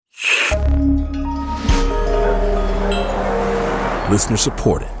Listener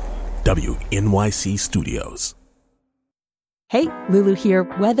supported. WNYC Studios. Hey, Lulu here.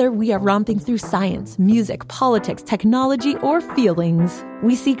 Whether we are romping through science, music, politics, technology, or feelings,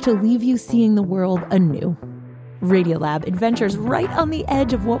 we seek to leave you seeing the world anew. Radiolab adventures right on the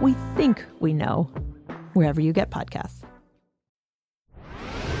edge of what we think we know. Wherever you get podcasts.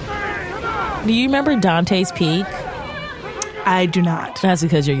 Do you remember Dante's Peak? I do not. That's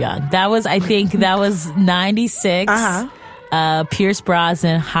because you're young. I think that was 96. Pierce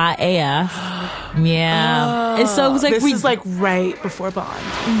Brosnan, Hot AF. Yeah. And so it was like this is like right before Bond.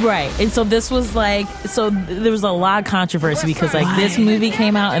 Right. And so this was like, so there was a lot of controversy because like this movie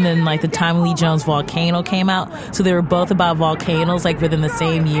came out and then like the Tommy Lee Jones Volcano came out. So they were both about volcanoes like within the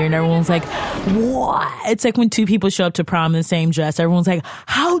same year, and everyone's like, what? It's like when two people show up to prom in the same dress, everyone's like,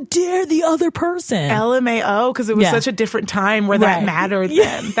 how dare the other person? LMAO, because it was such a different time where that mattered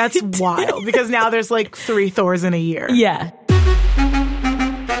then. That's wild, because now there's like 3 Thors in a year. Yeah.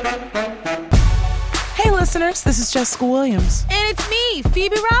 Hey listeners, this is Jessica Williams. And it's me,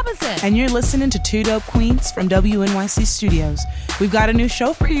 Phoebe Robinson. And you're listening to Two Dope Queens from WNYC Studios. We've got a new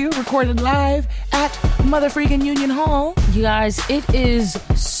show for you, recorded live at Motherfreaking Union Hall. You guys, it is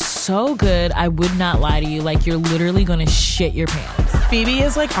so good. I would not lie to you. Like, you're literally going to shit your pants. Phoebe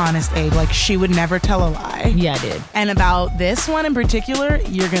is like Honest Abe. Like, she would never tell a lie. Yeah, I did. And about this one in particular,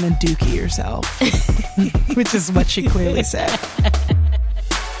 you're going to dookie yourself. Which is what she clearly said.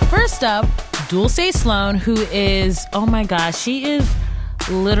 First up, Dulce Sloan, who is, oh my gosh, she is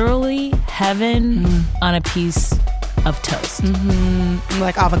literally heaven on a piece of toast.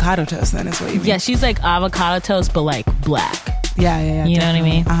 Like avocado toast, then, is what you mean. Yeah, she's like avocado toast, but like black. Yeah. You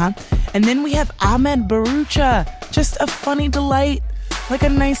definitely. know what I mean? And then we have Ahmed Barucha. Just a funny delight. Like a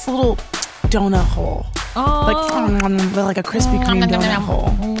nice little donut hole. Oh. Like a Krispy Kreme donut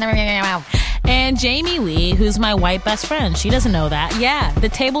hole. And Jamie Lee, who's my white best friend. She doesn't know that. Yeah, the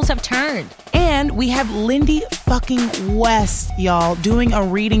tables have turned. And we have Lindy fucking West, y'all, doing a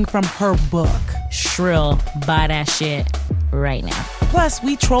reading from her book. Shrill, buy that shit right now. Plus,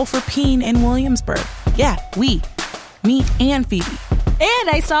 we troll for Peen in Williamsburg. Yeah, me and Phoebe. And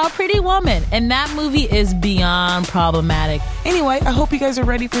I saw Pretty Woman, and that movie is beyond problematic. Anyway, I hope you guys are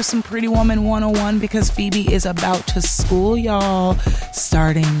ready for some Pretty Woman 101, because Phoebe is about to school y'all,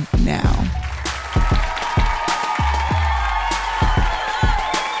 starting now.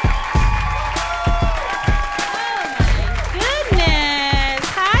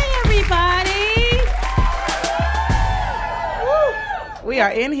 We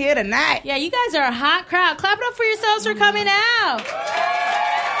are in here tonight. Yeah, you guys are a hot crowd. Clap it up for yourselves for coming out.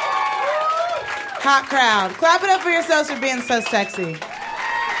 Hot crowd. Clap it up for yourselves for being so sexy.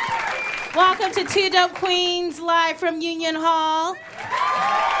 Welcome to Two Dope Queens, live from Union Hall.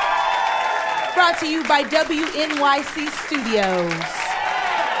 Brought to you by WNYC Studios.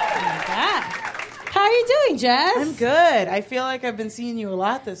 Oh my God. How are you doing, Jess? I'm good. I feel like I've been seeing you a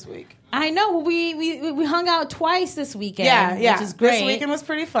lot this week. I know. We hung out twice this weekend. Yeah. Which is great. This weekend was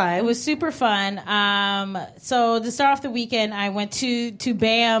pretty fun. It was super fun. So to start off the weekend, I went to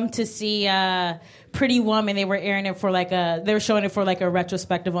BAM to see Pretty Woman. They were airing it for they were showing it for like a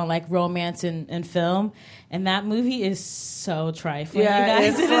retrospective on like romance and film. And that movie is so trifling. Yeah,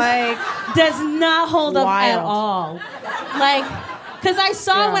 you guys. it's like does not hold wild. up at all. Like. Because I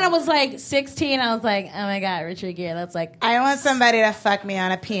saw it when I was like 16, I was like, oh my God, Richard Gere. That's like... I want somebody to fuck me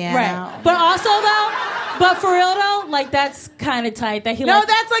on a piano. Right. But also though, for real though, like that's kind of tight. That he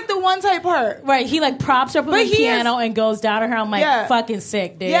that's like the one tight part. Right, he like props her up on the piano and goes down to her. I'm like, fucking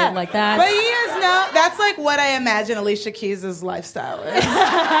sick, dude. Yeah. Like that. But he is that's like what I imagine Alicia Keys' lifestyle is.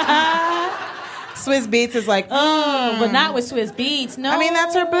 Swizz Beatz is like, but not with Swizz Beatz. No. I mean,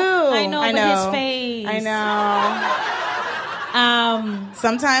 that's her boo. I know, but his face. I know.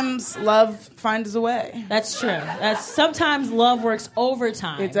 Sometimes love finds a way. That's true. Sometimes love works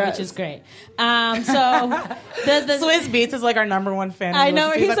overtime, it does. which is great. So the Swizz Beatz is like our number one fan. I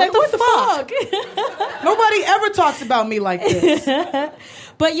know. He's like, what the fuck? Nobody ever talks about me like this.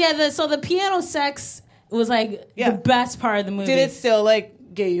 But yeah, so the piano sex was like the best part of the movie. Did it still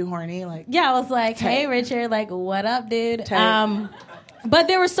like get you horny? Like, yeah, I was like, hey Richard, like what up, dude? But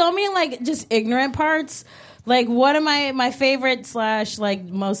there were so many like just ignorant parts. Like one of my favorite / like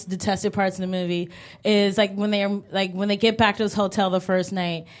most detested parts of the movie is like when they get back to his hotel the first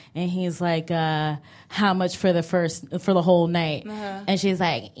night and he's like, how much for the whole night? And she's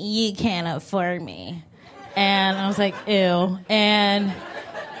like, you can't afford me. And I was like, ew. And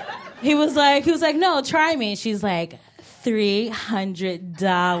he was like, no, try me. And she's like, $300.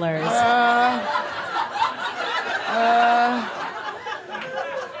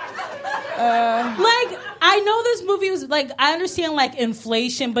 Like, I I know this movie was like, I understand like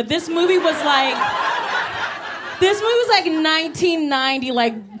inflation, but this movie was like 1990.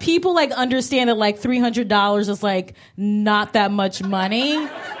 Like people like understand that like $300 is like not that much money.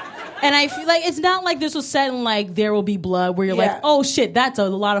 And I feel like it's not like this was set in like There Will Be Blood where you're like, oh shit, that's a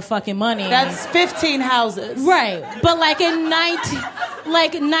lot of fucking money. That's 15 houses. Right. But like in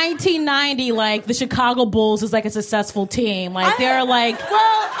 1990, like the Chicago Bulls is like a successful team. Like they're like, well,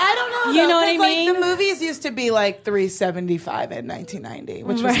 I don't know. You know what I mean? Like, the movies used to be like $375 in 1990,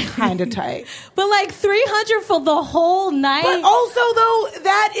 which was kind of tight. But like $300 for the whole night. But also though,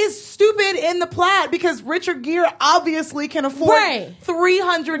 that is stupid in the plot because Richard Gere obviously can afford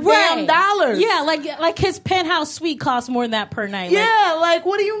 $300 damn dollars. Yeah, like his penthouse suite costs more than that per night. Yeah, like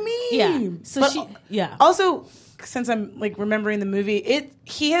what do you mean? Yeah. So Also, since I'm like remembering the movie,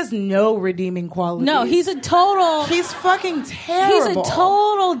 he has no redeeming qualities. No, he's fucking terrible. He's a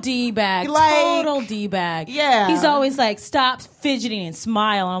total D-bag. Like, total D-bag. Yeah. He's always like, stop fidgeting and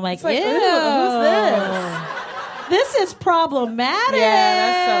smile. And I'm like, like, ew. Who's this? This is problematic. Yeah,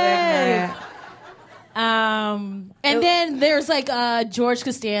 that's so ignorant. And then there's like George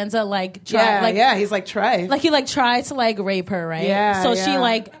Costanza like he's like tries. Like he like tries to like rape her, right? Yeah. So she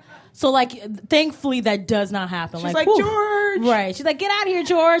like thankfully that does not happen. She's like George. Right. She's like, get out of here,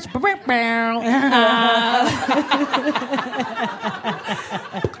 George.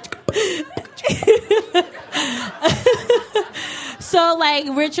 So like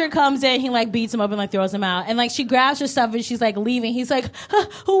Richard comes in, he like beats him up and like throws him out, and like she grabs her stuff and she's like leaving. He's like,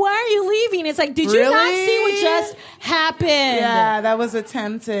 why are you leaving? It's like, did you not see what just happened? Yeah, that was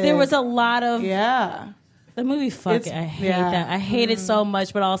attempted. There was a lot of the movie. I hate that. I hate it so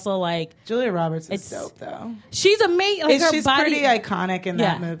much, but also like Julia Roberts is dope though. She's amazing. Like, she's pretty iconic in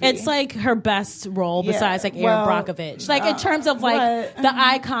that movie. It's like her best role besides like Erin Brockovich. Like in terms of like the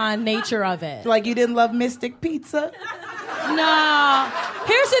icon nature of it. Like you didn't love Mystic Pizza? No.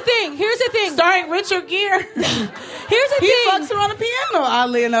 Here's the thing. Starring Richard Gere. Here's the thing. He fucks her on the piano,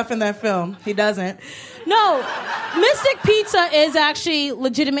 oddly enough, in that film. He doesn't. No. Mystic Pizza is actually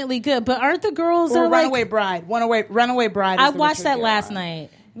legitimately good, but aren't the girls or are Runaway like... Bride. Runaway Bride is I watched that last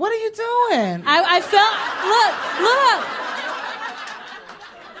night. What are you doing? I felt...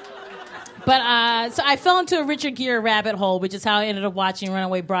 Look. But, so I fell into a Richard Gere rabbit hole, which is how I ended up watching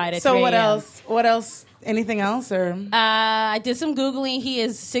Runaway Bride at 3 a.m. What else? Anything else? Or I did some Googling. He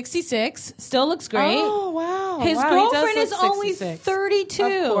is 66. Still looks great. Oh, wow. His girlfriend is only 32.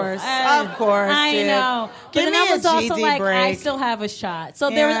 Of course. I know. Give but me then I was also GD like, break. I still have a shot. So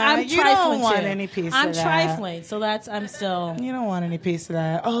I'm you trifling don't want too. any piece I'm of that. trifling. So I'm still... You don't want any piece of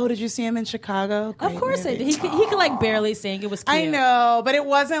that. Oh, did you see him in Chicago? Great of course movie. He could like barely sing. It was cute. I know, but it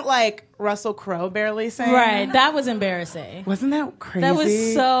wasn't like Russell Crowe barely sang. Right. That was embarrassing. Wasn't that crazy? That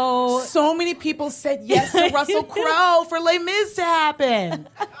was So many people said yes to Russell Crowe for Les Mis to happen.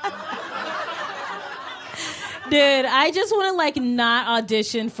 Dude, I just want to like not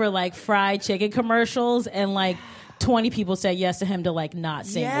audition for like fried chicken commercials and like 20 people said yes to him to like not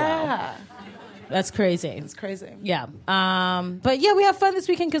sing well. That's crazy. It's crazy. Yeah. But yeah, we had fun this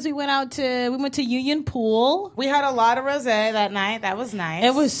weekend because we went to Union Pool. We had a lot of rosé that night. That was nice.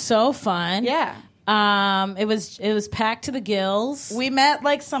 It was so fun. Yeah. It was packed to the gills. We met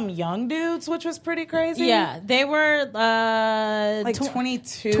like some young dudes, which was pretty crazy. Yeah, they were like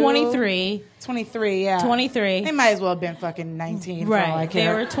 22, 23. 23, yeah. 23. They might as well have been fucking 19 right. for all I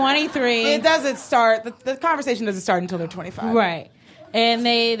care. They were 23. It doesn't start, the conversation doesn't start until they're 25. Right. And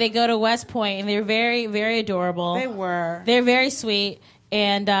they go to West Point, and they're very, very adorable. They were. They're very sweet.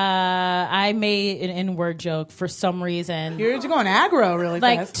 And I made an N-word joke for some reason. You're going aggro really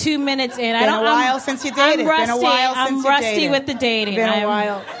like fast. 2 minutes in. Been a while since you dated. I'm rusty with the dating. Been a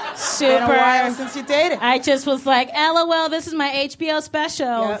while. Super. Been a while since you dated. I just was like, LOL, this is my HBO special.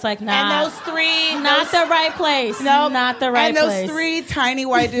 Yep. It's like, nah. And those three. Not the right place. No. Not the right place. And those three tiny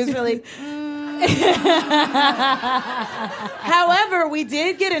white dudes really... However, we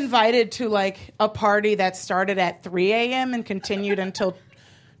did get invited to like a party that started at 3 a.m. and continued until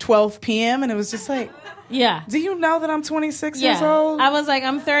 12 p.m. and it was just like, yeah. Do you know that I'm 26 years old? I was like,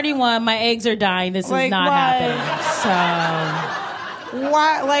 I'm 31. My eggs are dying. This is not happening. So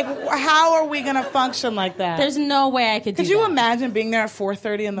why? Like, how are we gonna function like that? There's no way I could. Could you imagine being there at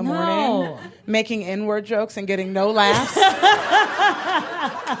 4:30 in the morning, making N-word jokes and getting no laughs?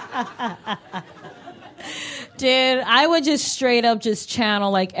 Dude, I would just straight up just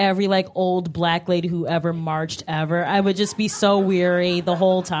channel like every like old black lady who ever marched ever. I would just be so weary the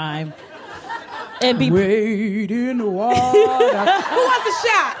whole time. It'd be wait in the water. Who wants a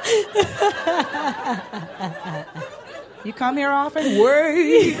shot? You come here often?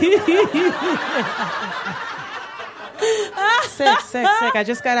 Wait. Sick. I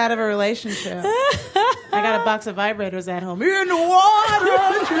just got out of a relationship. I got a box of vibrators at home. In the water,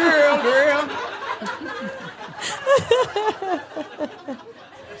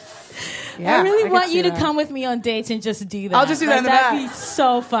 yeah, I really want see you to that. come with me on dates and just do that. I'll just do that in the That'd back. be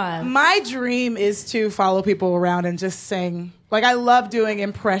so fun. My dream is to follow people around and just sing. Like, I love doing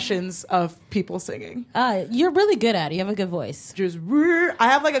impressions of people singing. You're really good at it. You have a good voice. Just, I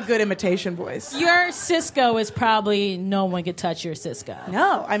have like a good imitation voice. Your Cisco is probably no one could touch your Cisco.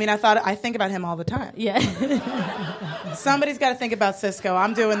 No, I mean, I think about him all the time. Yeah. Somebody's got to think about Cisco.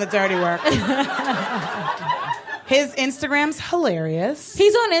 I'm doing the dirty work. His Instagram's hilarious.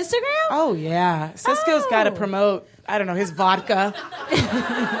 He's on Instagram? Oh, yeah. Cisco's got to promote, I don't know, his vodka.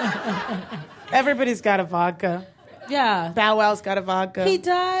 Everybody's got a vodka. Yeah. Bow Wow's got a vodka. He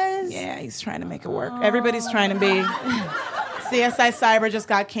does? Yeah, he's trying to make it work. Everybody's trying to be. CSI Cyber just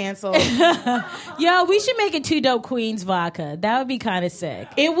got canceled. Yo, we should make a Two Dope Queens vodka. That would be kind of sick.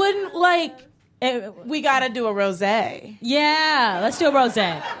 It wouldn't, we got to do a rosé. Yeah, let's do a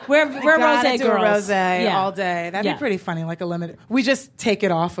rosé. We're rosé do girls. a rosé Yeah. all day. That'd be pretty funny, like a limited. We just take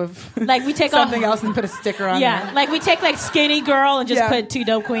it off of Like we take something off, else and put a sticker on Yeah, there. like we take like Skinny Girl and just put Two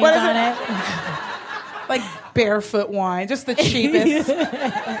Dope Queens What is on it. Like barefoot wine, just the cheapest.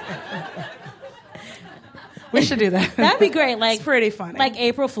 We should do that. That'd be great. Like It's pretty funny. Like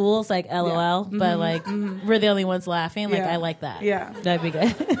April Fools, like LOL, but like we're the only ones laughing. Like Yeah. I like that. Yeah. That'd be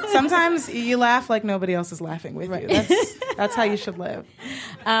good. Sometimes you laugh like nobody else is laughing with you. That's how you should live.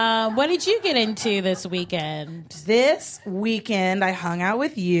 What did you get into this weekend? This weekend, I hung out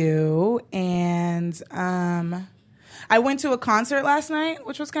with you, and I went to a concert last night,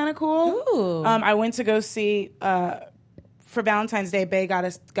 which was kind of cool. Ooh. I went to go see for Valentine's Day. Bay got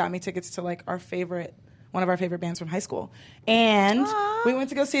me tickets to like one of our favorite bands from high school, and we went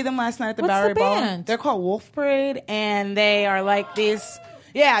to go see them last night at the What's Bowery the Ball. band? They're called Wolf Parade, and they are like these.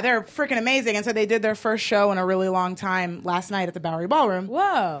 Yeah, they're freaking amazing. And so they did their first show in a really long time last night at the Bowery Ballroom.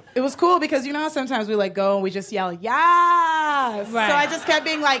 Whoa. It was cool because you know how sometimes we like go and we just yell, yes. Right. So I just kept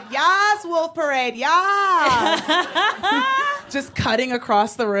being like, yes, Wolf Parade, yes. Just cutting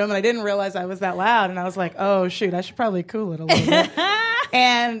across the room, and I didn't realize I was that loud. And I was like, oh, shoot, I should probably cool it a little bit.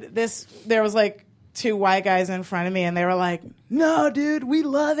 And there was like 2 white guys in front of me, and they were like, no, dude, we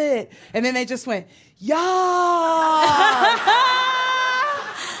love it. And then they just went, yes.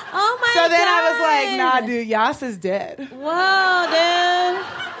 Oh my god. So then I was like, nah, dude, Yas is dead. Whoa, dude.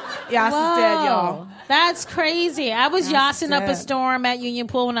 Yas is dead, y'all. That's crazy. I was yossing up a dead. storm at Union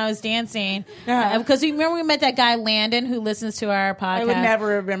Pool when I was dancing. Yeah. Because remember we met that guy Landon who listens to our podcast. I would never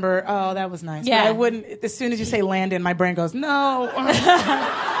remember. Oh, that was nice. Yeah. But I wouldn't. As soon as you say Landon, my brain goes, no.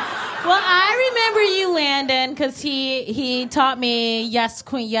 Well, I remember you, Landon, because he taught me yes,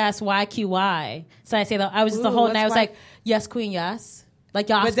 queen, yes, YQY. So I say that I was just the Ooh, whole what's night. I was Y- like, yes, queen, yes. Like,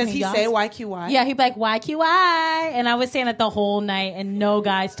 yes, But does queen, he yes. say YQY? Yeah, he'd be like, YQY. And I was saying it the whole night, and no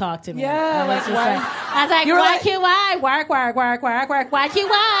guys talked to me. Yeah, I was like, just why- like, I was like, You were like- YQY, work,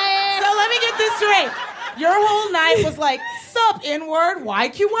 YQY. So let me get this straight. Your whole night was like, sup, N-word,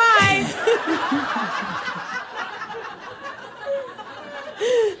 YQY.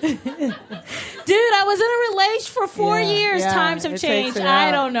 Dude, I was in a relation for 4 Yeah, years. yeah, Times have it takes changed. it I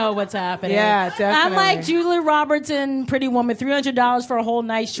out. don't know what's happening. Yeah, I'm definitely. like Julia Roberts in Pretty Woman, $300 for a whole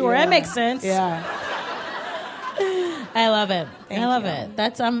night. Sure, Yeah. that makes sense. Yeah. I love it. Thank I love you. it.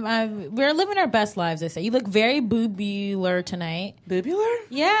 That's we're living our best lives. They say you look very boobular tonight. Boobular?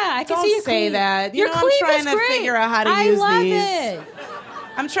 Yeah, I can Don't see your say cleave. that. You Your know, I'm cleave trying is to great. figure out how to I use love these. it.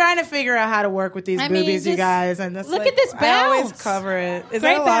 I'm trying to figure out how to work with these I mean, boobies, you just guys. And it's look like, at this I always bounce. cover it. Is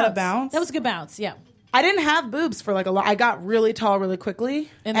Great that a lot of bounce? That was a good bounce. Yeah. I didn't have boobs for like a lot. I got really tall really quickly.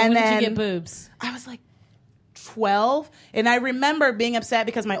 And then when did you get boobs? I was like 12. And I remember being upset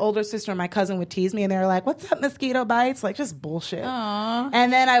because my older sister and my cousin would tease me and they were like, what's up, mosquito bites? Like just bullshit. Aww.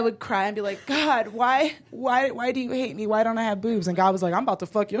 And then I would cry and be like, God, why do you hate me? Why don't I have boobs? And God was like, I'm about to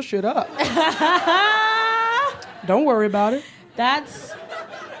fuck your shit up. Don't worry about it.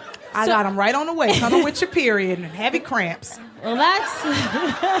 I got them right on the way, coming with your period and heavy cramps. Well,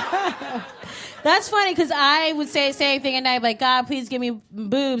 that's funny because I would say the same thing at night, like, God, please give me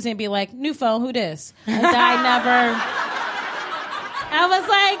boobs, and be like, new phone, who this? And I was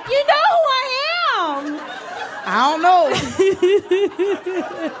like, you know who I am. I don't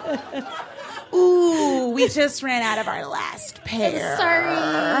know. Ooh, we just ran out of our last pair.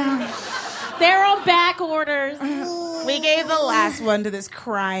 Sorry. They're on back orders. We gave the last one to this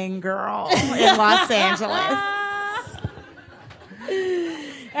crying girl in Los Angeles.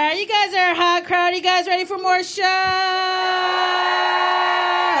 All right, you guys are a hot crowd. You guys ready for more show?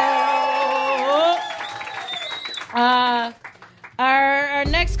 Our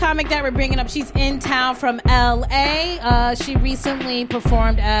next comic that we're bringing up, she's in town from L.A. She recently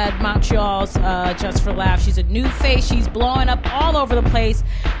performed at Montreal's Just for Laughs. She's a new face. She's blowing up all over the place.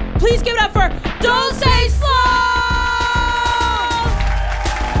 Please give it up for Don't Say Slow!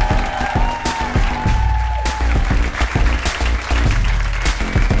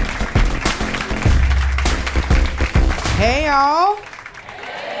 Hey, y'all.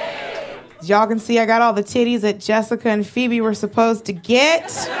 As y'all can see, I got all the titties that Jessica and Phoebe were supposed to get.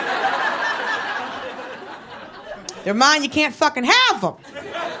 They're mine, you can't fucking have them.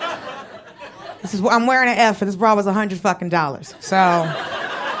 This is what I'm wearing an F, and this bra was $100 fucking. So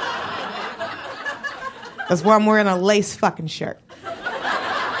that's why I'm wearing a lace fucking shirt.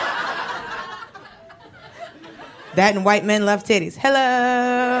 That and white men love titties.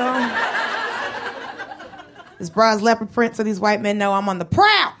 Hello. This bra's leopard print, so these white men know I'm on the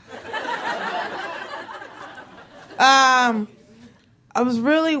prowl. I was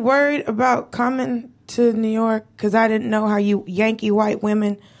really worried about coming to New York because I didn't know how you Yankee white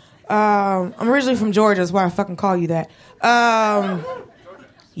women. I'm originally from Georgia, that's why I fucking call you that.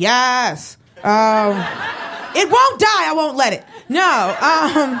 Yes. It won't die, I won't let it. No,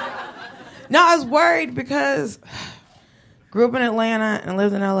 I was worried because grew up in Atlanta and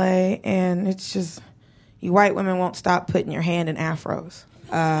lived in LA, and it's just, you white women won't stop putting your hand in afros.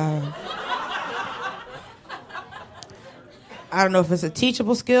 I don't know if it's a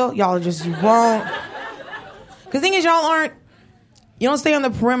teachable skill. Y'all just, you won't. Because the thing is, you don't stay on the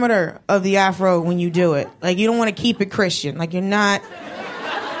perimeter of the afro when you do it. Like, you don't want to keep it Christian. Like, you're not.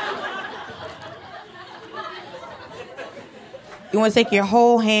 You want to take your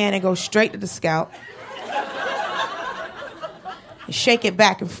whole hand and go straight to the scalp. And shake it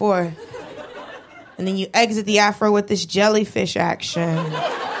back and forth. And then you exit the afro with this jellyfish action.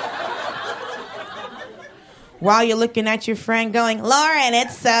 While you're looking at your friend going, Lauren,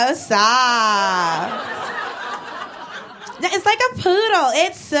 it's so soft. It's like a poodle.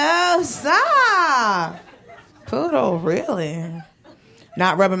 It's so soft. Poodle, really?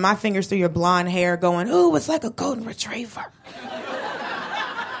 Not rubbing my fingers through your blonde hair going, ooh, it's like a golden retriever.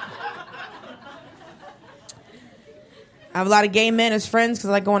 I have a lot of gay men as friends because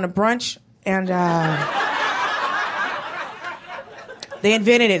I like going to brunch. And they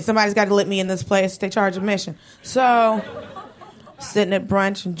invented it. Somebody's got to let me in this place. They charge admission. So, sitting at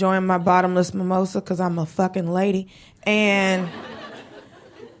brunch, enjoying my bottomless mimosa because I'm a fucking lady. And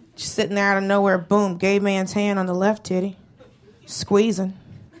just sitting there out of nowhere, boom, gay man's hand on the left titty. Squeezing.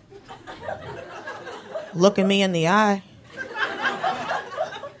 Looking me in the eye.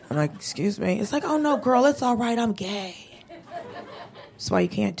 I'm like, excuse me. It's like, oh no, girl, it's all right. I'm gay. That's why you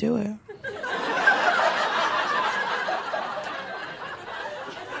can't do it.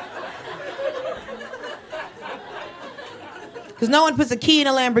 Because no one puts a key in a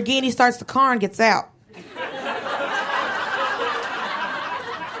Lamborghini, starts the car, and gets out.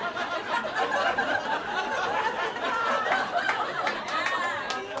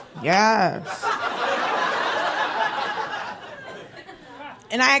 Yes.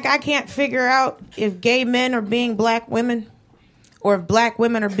 And I can't figure out if gay men are being black women or if black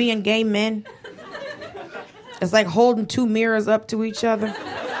women are being gay men. It's like holding two mirrors up to each other.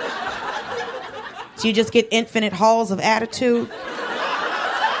 So you just get infinite halls of attitude.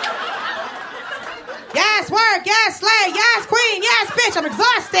 Yes, work, yes, slay, yes, queen, yes, bitch, I'm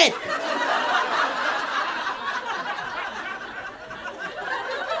exhausted.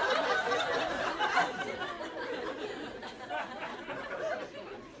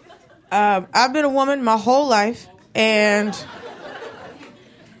 I've been a woman my whole life, and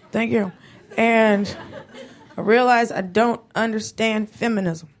thank you. And I realize I don't understand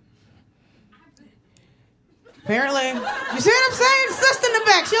feminism. Apparently, you see what I'm saying? Sister in the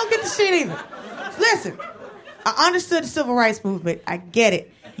back, she don't get the shit either. Listen, I understood the civil rights movement. I get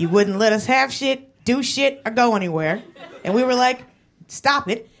it. You wouldn't let us have shit, do shit, or go anywhere. And we were like, stop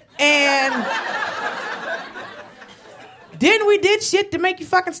it. And then we did shit to make you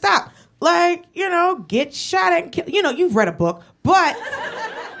fucking stop. Like, get shot at and killed. You've read a book. But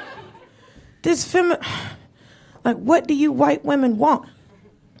this like, what do you white women want?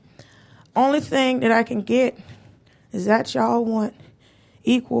 Only thing that I can get is that y'all want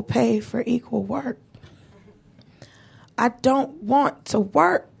equal pay for equal work. I don't want to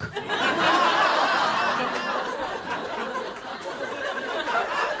work.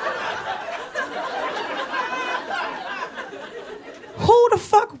 Who the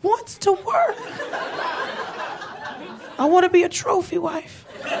fuck wants to work? I want to be a trophy wife.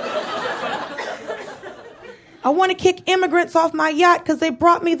 I want to kick immigrants off my yacht because they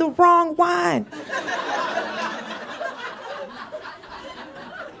brought me the wrong wine.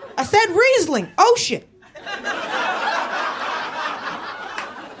 I said Riesling, ocean.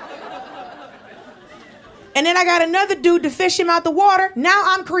 And then I got another dude to fish him out the water. Now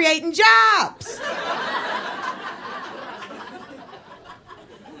I'm creating jobs.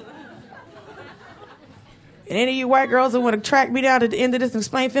 And any of you white girls that want to track me down at the end of this and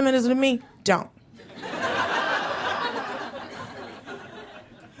explain feminism to me, don't.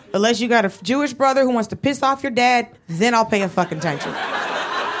 Unless you got a Jewish brother who wants to piss off your dad, then I'll pay a fucking attention.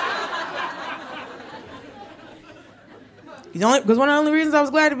 Because one of the only reasons I was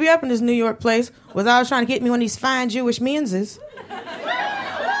glad to be up in this New York place was I was trying to get me one of these fine Jewish menses.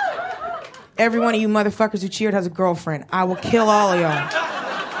 Every one of you motherfuckers who cheered has a girlfriend. I will kill all of y'all.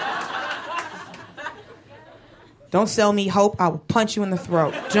 Don't sell me hope. I will punch you in the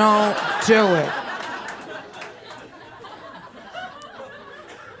throat. Don't do it.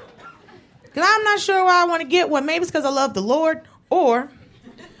 Because I'm not sure why I want to get one. Maybe it's because I love the Lord, or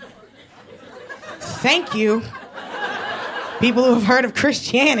thank you, people who have heard of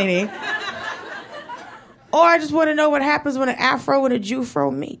Christianity. Or I just want to know what happens when an Afro and a Jewfro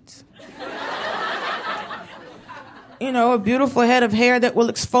meet. You know, a beautiful head of hair that will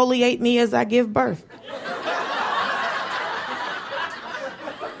exfoliate me as I give birth.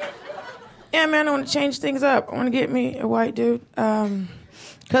 Yeah, man, I want to change things up. I want to get me a white dude,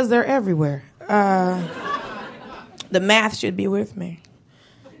 because they're everywhere. The math should be with me.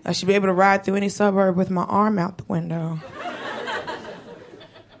 I should be able to ride through any suburb with my arm out the window.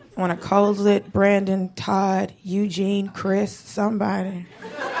 I want to call it Brandon, Todd, Eugene, Chris, somebody.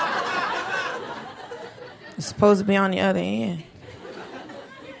 It's supposed to be on the other end.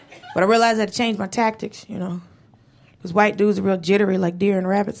 But I realized I had to change my tactics, you know. Because white dudes are real jittery like deer and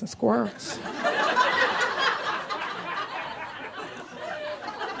rabbits and squirrels.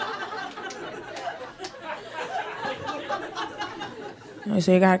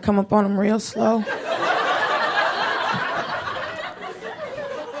 So you gotta come up on them real slow.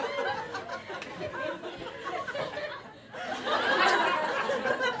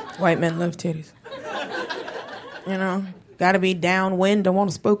 White men love titties. You know, gotta be downwind, don't want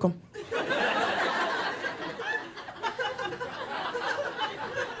to spook them.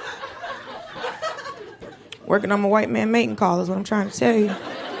 Working on my white man mating call is what I'm trying to tell you.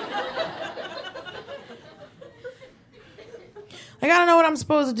 I gotta know what I'm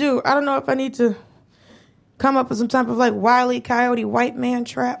supposed to do. I don't know if I need to come up with some type of like Wile E. Coyote white man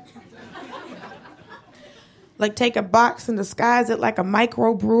trap. Like take a box and disguise it like a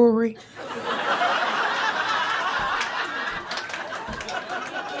microbrewery.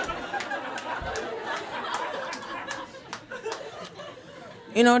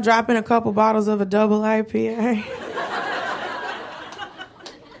 You know, drop in a couple bottles of a double IPA.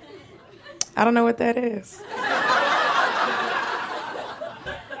 I don't know what that is.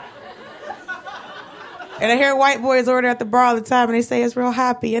 And I hear white boys order at the bar all the time and they say it's real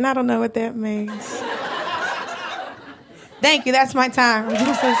happy, and I don't know what that means. Thank you, that's my time. I'm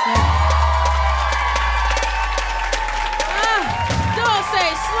just so sorry. Don't say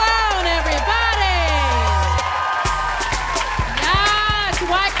Sloan, everybody. Yes,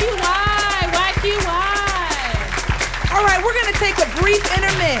 YQY. All right, we're going to take a brief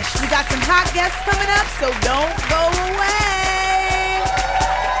intermission. We got some hot guests coming up, so don't go away.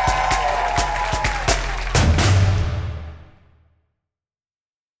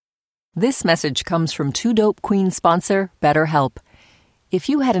 This message comes from Two Dope Queen sponsor, BetterHelp. If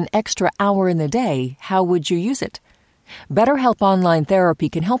you had an extra hour in the day, how would you use it? BetterHelp Online Therapy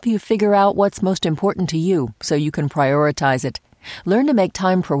can help you figure out what's most important to you so you can prioritize it. Learn to make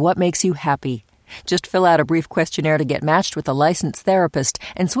time for what makes you happy. Just fill out a brief questionnaire to get matched with a licensed therapist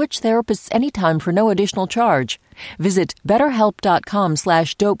and switch therapists anytime for no additional charge. Visit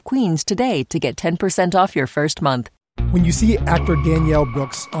BetterHelp.com/DopeQueens today to get 10% off your first month. When you see actor Danielle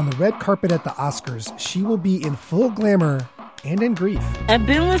Brooks on the red carpet at the Oscars, she will be in full glamour and in grief. I've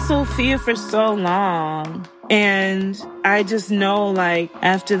been with Sophia for so long, and I just know, like,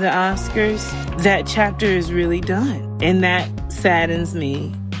 after the Oscars, that chapter is really done, and that saddens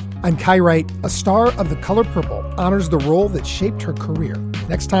me. I'm Kai Wright. A star of The Color Purple honors the role that shaped her career.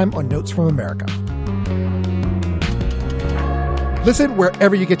 Next time on Notes from America. Listen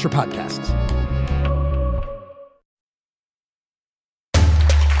wherever you get your podcasts.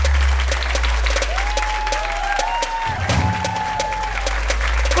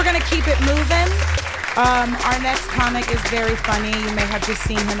 Keep it moving. Our next comic is very funny. You may have just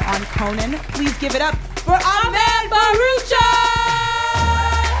seen him on Conan. Please give it up for Ahmed Barucha!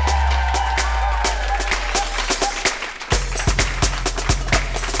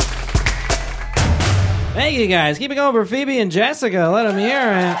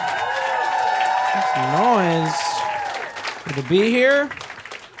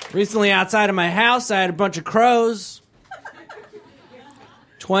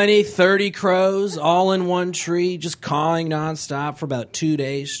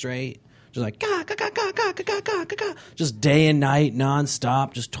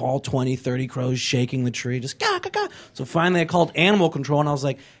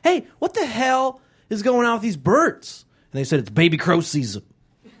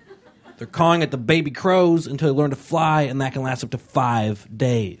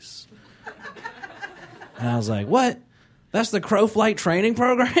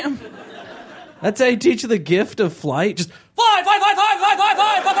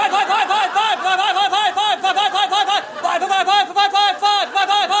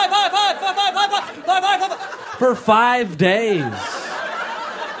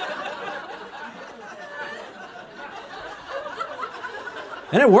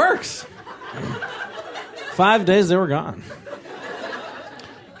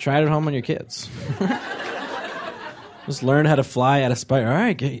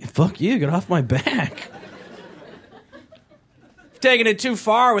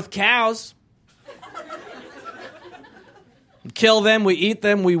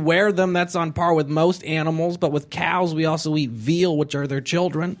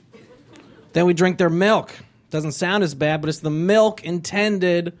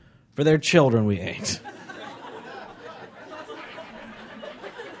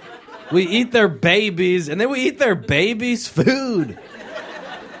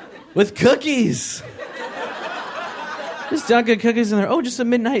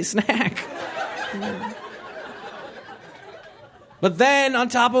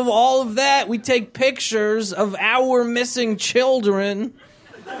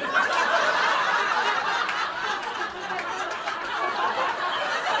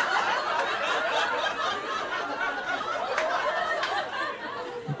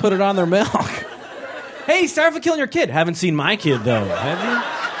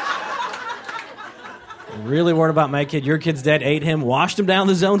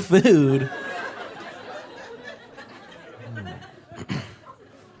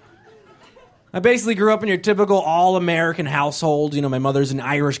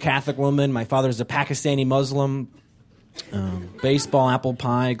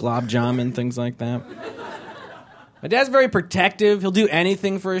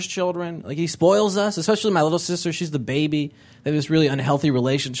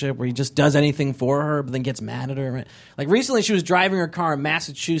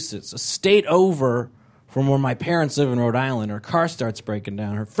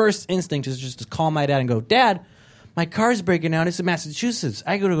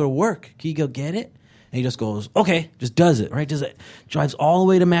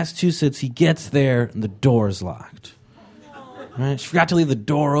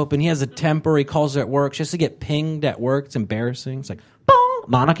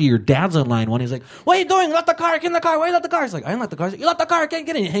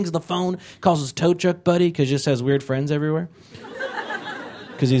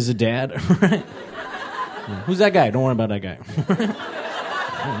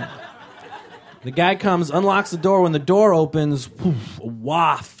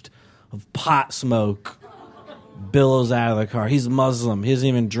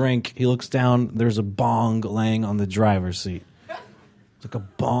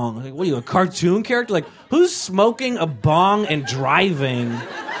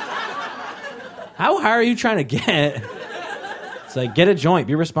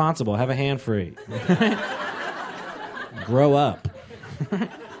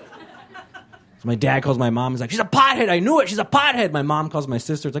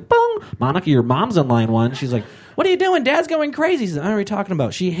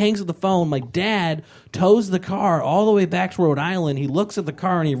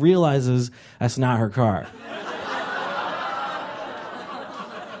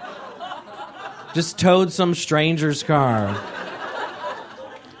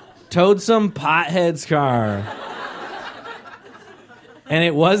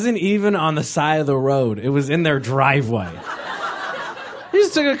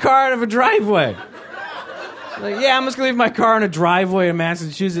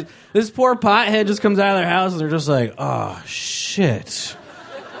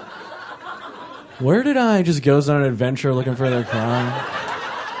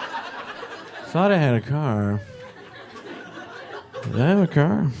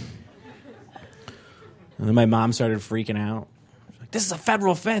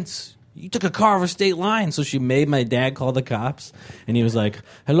 You took a car over state line. So she made my dad call the cops. And he was like,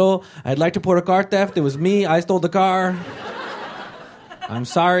 hello, I'd like to report a car theft. It was me. I stole the car. I'm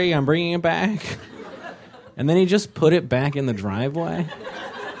sorry. I'm bringing it back. And then he just put it back in the driveway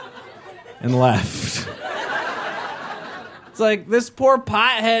and left. It's like this poor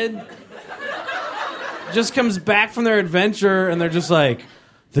pothead just comes back from their adventure and they're just like,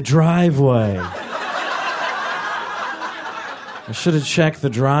 the driveway. I should have checked the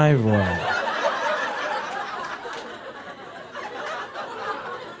driveway.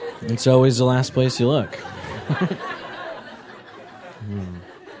 It's always the last place you look.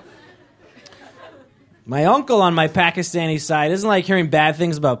 My uncle on my Pakistani side doesn't like hearing bad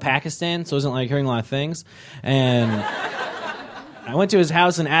things about Pakistan, so doesn't like hearing a lot of things. And I went to his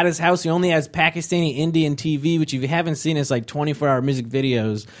house, and at his house, he only has Pakistani Indian TV, which if you haven't seen, it's like 24-hour music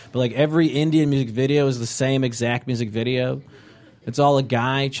videos. But like every Indian music video is the same exact music video. It's all a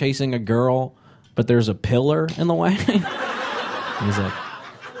guy chasing a girl, but there's a pillar in the way. He's like,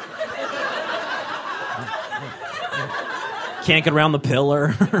 can't get around the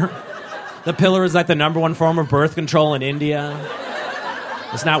pillar. The pillar is like the number one form of birth control in India.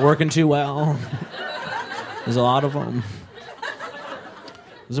 It's not working too well. There's a lot of them.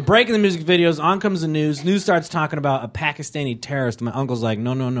 There's a break in the music videos. On comes the news. News starts talking about a Pakistani terrorist. And my uncle's like,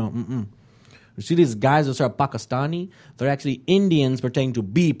 no. You see these guys that are Pakistani? They're actually Indians pretending to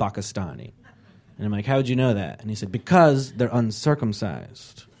be Pakistani. And I'm like, how would you know that? And he said, because they're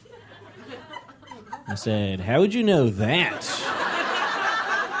uncircumcised. I said, how would you know that?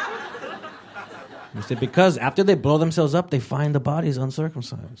 He said, because after they blow themselves up, they find the bodies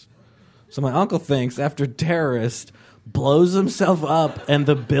uncircumcised. So my uncle thinks after terrorist blows himself up and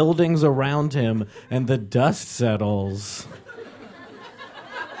the buildings around him and the dust settles,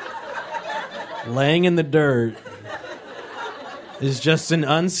 laying in the dirt is just an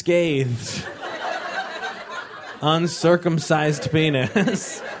unscathed, uncircumcised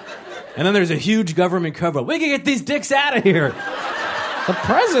penis. And then there's a huge government cover-up. We can get these dicks out of here. The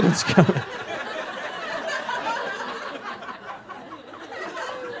president's coming.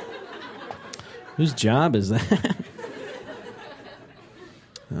 Whose job is that?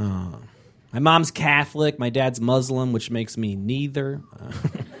 My mom's Catholic. My dad's Muslim, which makes me neither.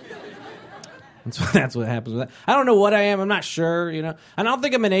 That's what happens with that. I don't know what I am. I'm not sure, you know. I don't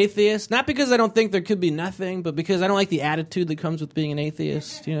think I'm an atheist. Not because I don't think there could be nothing, but because I don't like the attitude that comes with being an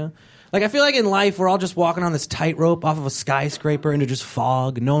atheist, you know. Like, I feel like in life we're all just walking on this tightrope off of a skyscraper into just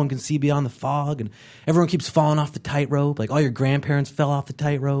fog. No one can see beyond the fog, and everyone keeps falling off the tightrope. Like, all your grandparents fell off the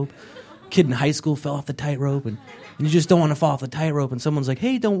tightrope. Kid in high school fell off the tightrope, and you just don't want to fall off the tightrope, and someone's like,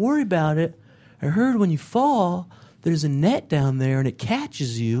 hey, don't worry about it. I heard when you fall, there's a net down there, and it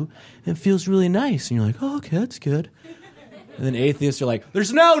catches you, and it feels really nice. And you're like, oh, okay, that's good. And then atheists are like,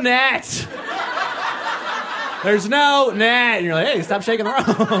 there's no net! There's no net! And you're like, hey, stop shaking the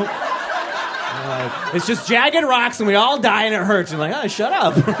rope. Like, it's just jagged rocks, and we all die, and it hurts. And you're like, oh, shut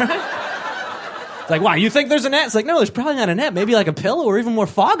up. It's like, wow, you think there's a net? It's like, no, there's probably not a net. Maybe like a pillow or even more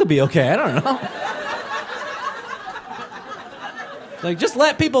fog would be okay. I don't know. Like, just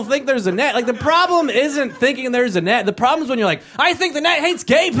let people think there's a net. Like, the problem isn't thinking there's a net. The problem is when you're like, I think the net hates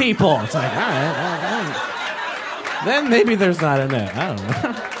gay people. It's like, all right. Then maybe there's not a net. I don't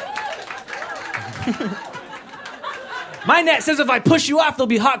know. My net says if I push you off, there'll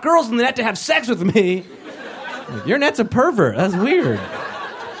be hot girls in the net to have sex with me. Like, your net's a pervert. That's weird.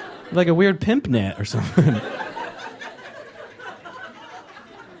 Like a weird pimp net or something.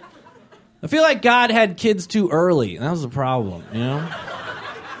 I feel like God had kids too early. That was the problem, you know?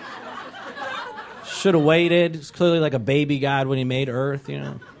 Should have waited. It's clearly like a baby God when he made Earth, you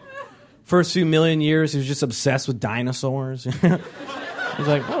know? First few million years, he was just obsessed with dinosaurs. He's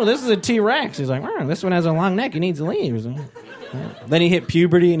like, oh, this is a T-Rex. He's like, oh, this one has a long neck. He needs to leave. Then he hit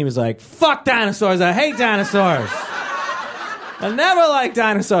puberty, and he was like, fuck dinosaurs. I hate dinosaurs. I never liked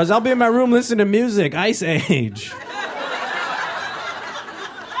dinosaurs. I'll be in my room listening to music. Ice Age.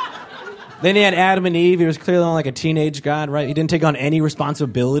 Then he had Adam and Eve. He was clearly like a teenage god, right? He didn't take on any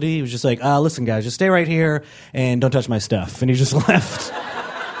responsibility. He was just like, listen, guys, just stay right here and don't touch my stuff. And he just left.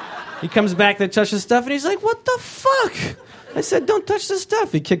 He comes back to touch his stuff, and he's like, what the fuck? I said, don't touch the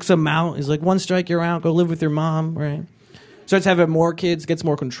stuff. He kicks him out. He's like, one strike, you're out. Go live with your mom, right? Starts having more kids, gets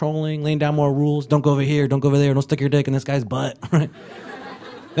more controlling, laying down more rules. Don't go over here, don't go over there, don't stick your dick in this guy's butt, right?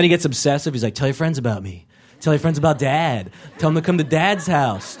 Then he gets obsessive. He's like, tell your friends about me. Tell your friends about dad. Tell them to come to dad's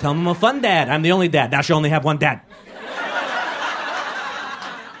house. Tell them I'm a fun dad. I'm the only dad. Now she only have one dad.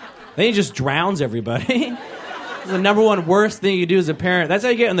 Then he just drowns everybody. It's the number one worst thing you do as a parent. That's how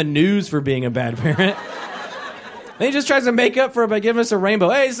you get in the news for being a bad parent. Then he just tries to make up for it by giving us a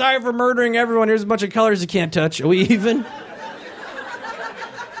rainbow. Hey, sorry for murdering everyone. Here's a bunch of colors you can't touch. Are we even?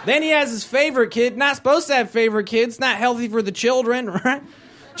 Then he has his favorite kid. Not supposed to have favorite kids. Not healthy for the children, right?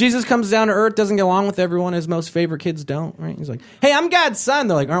 Jesus comes down to earth, doesn't get along with everyone, as most favorite kids don't, right? He's like, hey, I'm God's son.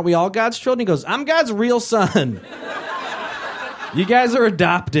 They're like, aren't we all God's children? He goes, I'm God's real son. You guys are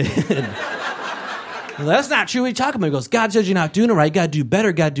adopted. Well, that's not true. What are you talking about? He goes, God says you're not doing it right. You got to do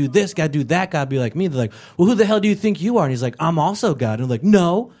better. Got to do this. Got to do that. Got to be like me. They're like, well, who the hell do you think you are? And he's like, I'm also God. And they're like,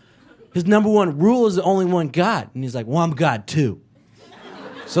 no. His number one rule is the only one God. And he's like, well, I'm God too.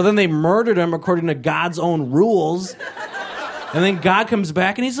 So then they murdered him according to God's own rules. And then God comes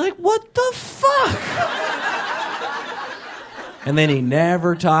back and he's like, what the fuck? And then he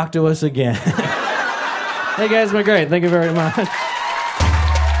never talked to us again. Hey guys, been great. Thank you very much. Give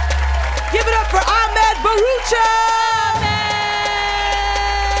it up for Ahmed Barucha!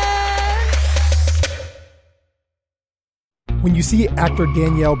 When you see actor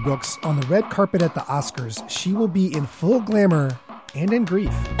Danielle Brooks on the red carpet at the Oscars, she will be in full glamour and in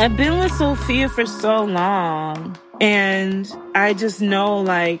grief. I've been with Sophia for so long. And I just know,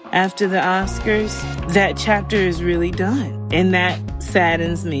 like, after the Oscars, that chapter is really done. And that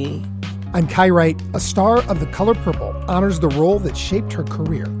saddens me. I'm Kai Wright. A star of The Color Purple honors the role that shaped her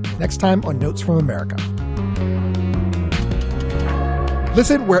career. Next time on Notes from America.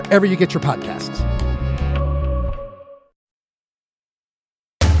 Listen wherever you get your podcasts.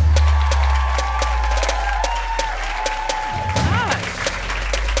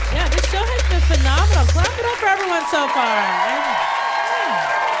 Yeah, this show has been phenomenal. Clap it up for everyone so far.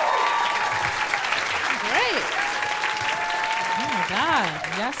 Great. Oh my God.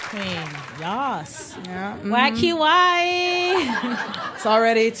 Yes, queen. Yes. Yeah. Wacky why? It's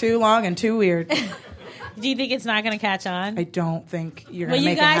already too long and too weird. Do you think it's not going to catch on? I don't think you're going When to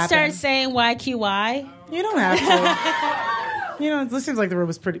you make it happen. guys start saying YQY? You don't have to. This seems like the room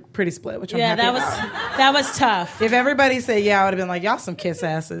was pretty split, which I'm happy about. That was tough. If everybody said yeah, I would have been like, y'all some kiss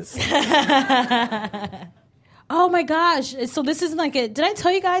asses. Oh my gosh. So this isn't like did I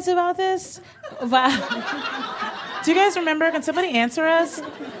tell you guys about this? Do you guys remember? Can somebody answer us?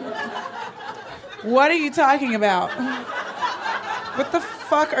 What are you talking about? What the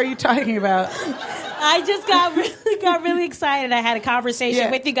fuck are you talking about? I just got really excited. I had a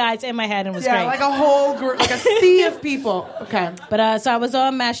conversation with you guys in my head and it was great. Yeah, like a whole group, like a sea of people. Okay. But so I was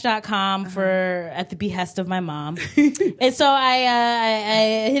on Match.com at the behest of my mom. And so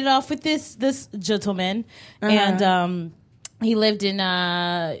I hit it off with this gentleman. And he lived in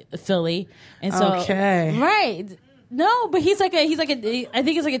Philly. And so right. No, but I think he's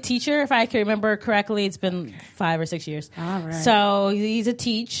like a teacher, if I can remember correctly. It's been 5 or 6 years. All right. So he's a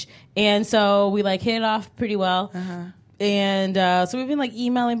teach, and so we like hit it off pretty well. And so we've been like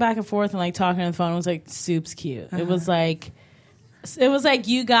emailing back and forth and like talking on the phone. It was like soup's cute. It was like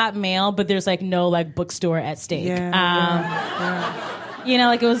you got mail, but there's like no like bookstore at stake. You know,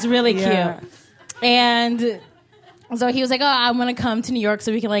 like it was really cute. And so he was like, oh, I'm going to come to New York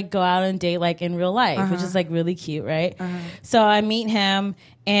so we can, like, go out and date, like, in real life, which is, like, really cute, right? So I meet him,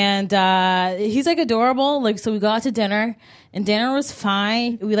 and he's, like, adorable. Like, so we go out to dinner, and dinner was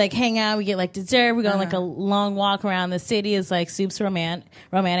fine. We, like, hang out. We get, like, dessert. We go on, like, a long walk around the city. It's, like, soup's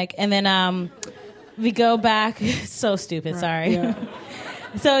romantic. And then we go back. So stupid, sorry. Yeah.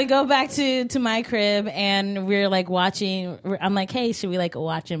 So we go back to my crib, and we're, like, watching. I'm like, hey, should we, like,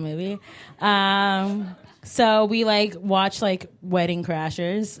 watch a movie? So we like watch like Wedding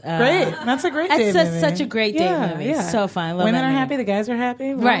Crashers. Great, that's a great date movie. Such a great date movie. Yeah. So fun. Love Women that are movie. happy, the guys are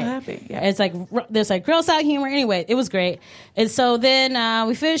happy. We're all happy. Yeah. It's like there's like girls out humor. Anyway, it was great. And so then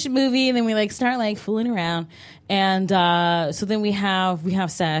we finish the movie, and then we like start like fooling around, and so then we have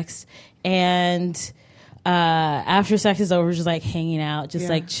sex, and after sex is over, we're just like hanging out, just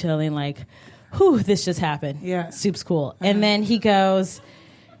like chilling, like, whew, this just happened. Yeah, soup's cool. And then he goes.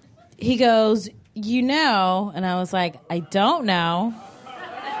 You know, and I was like, I don't know.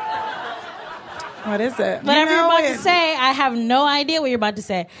 What is it? Whatever you're about to say, I have no idea what you're about to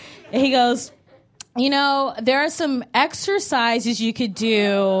say. And he goes, you know, there are some exercises you could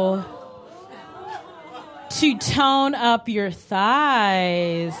do to tone up your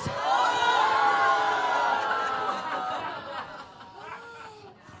thighs.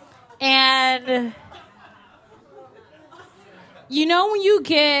 And you know when you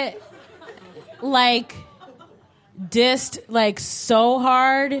get like dissed like so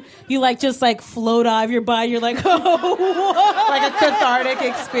hard, you like just like float out of your body. You're like, oh, what? Like a cathartic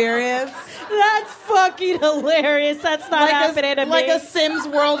experience. That's fucking hilarious. That's not happening to me. Like a Sims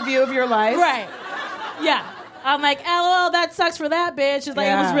worldview of your life. Right. Yeah. I'm like, LOL, that sucks for that bitch. It's like,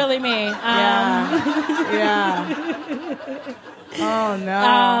 it was really me. Oh,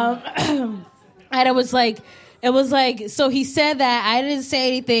 no. And it was like, so he said that. I didn't say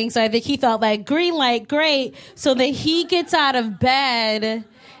anything, so I think he thought, like, green light, great. So then he gets out of bed,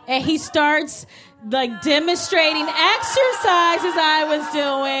 and he starts, like, demonstrating exercises I was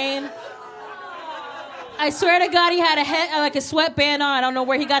doing. I swear to God, he had a sweatband on. I don't know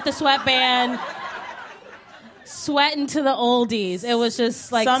where he got the sweatband. Sweating to the oldies. It was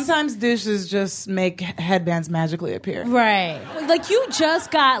just like... Sometimes douches just make headbands magically appear. Right. Like, you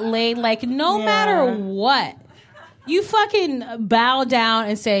just got laid. Like, no matter what, you fucking bow down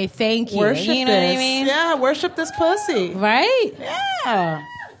and say thank you. Worship you know this. What I mean? Yeah, worship this pussy. Right? Yeah.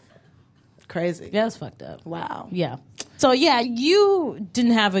 Crazy. Yeah, it's fucked up. Wow. Yeah. So, yeah, you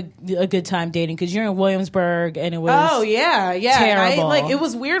didn't have a good time dating because you're in Williamsburg and it was terrible. It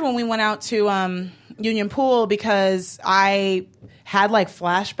was weird when we went out to Union Pool because I had, like,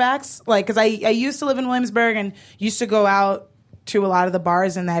 flashbacks. Like, because I used to live in Williamsburg and used to go out to a lot of the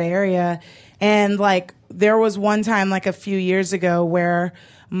bars in that area. And, like, there was one time, like, a few years ago where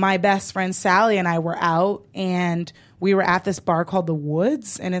my best friend Sally and I were out and we were at this bar called The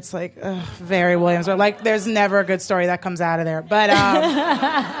Woods, and it's like, very Williamsburg. Like, there's never a good story that comes out of there. But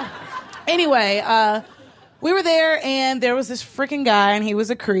anyway, we were there, and there was this freaking guy, and he was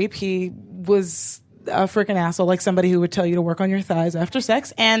a creep. He was a freaking asshole, like somebody who would tell you to work on your thighs after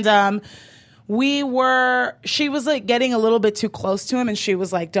sex. And she was, like, getting a little bit too close to him, and she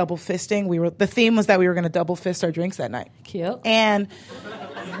was, like, double fisting. The theme was that we were going to double fist our drinks that night. Cute. And...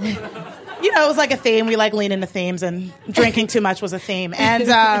 you know, it was like a theme. We like lean into themes, and drinking too much was a theme. And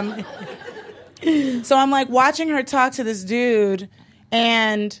so I'm like watching her talk to this dude,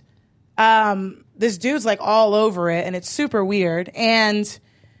 and this dude's like all over it, and it's super weird. And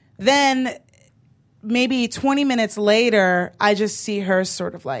then maybe 20 minutes later, I just see her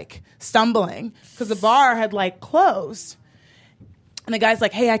sort of like stumbling because the bar had like closed. And the guy's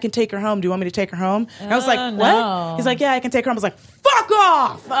like, hey, I can take her home. Do you want me to take her home? And I was like, what? No. He's like, yeah, I can take her home. I was like, fuck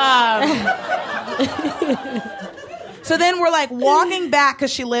off! So then we're like walking back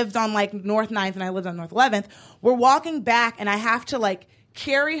because she lived on like North 9th and I lived on North 11th. We're walking back and I have to like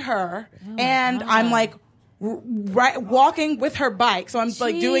carry her and I'm like walking with her bike. So I'm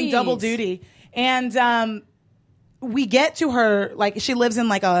like doing double duty. And we get to her, like, she lived in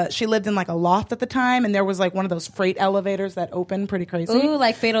like a loft at the time, and there was like one of those freight elevators that open pretty crazy. Ooh,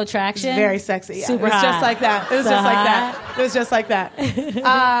 like Fatal Attraction? It's very sexy. Yeah. Super it was hot. just like that. It was So just like hot. that. It was just like that.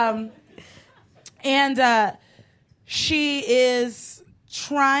 And she is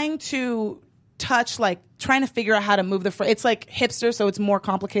trying to trying to figure out how to move the freight. It's like hipster, so it's more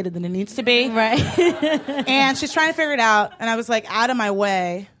complicated than it needs to be. Right. And she's trying to figure it out, and I was like out of my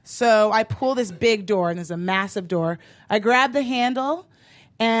way. So I pull this big door, and there's a massive door. I grab the handle,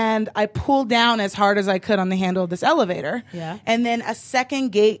 and I pull down as hard as I could on the handle of this elevator. Yeah. And then a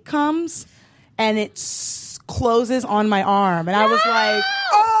second gate comes, and it closes on my arm. And I was like,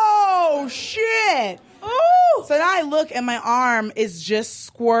 oh, shit. Ooh. So now I look, and my arm is just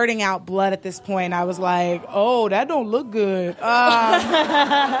squirting out blood at this point. I was like, oh, that don't look good.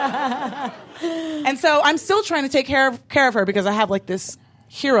 And so I'm still trying to take care of her because I have like this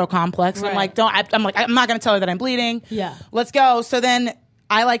hero complex. Right. I'm not going to tell her that I'm bleeding. Yeah. Let's go. So then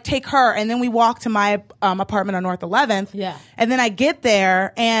I like take her, and then we walk to my apartment on North 11th. Yeah. And then I get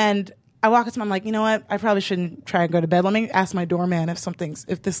there, and I walk up to him. I'm like, you know what? I probably shouldn't try and go to bed. Let me ask my doorman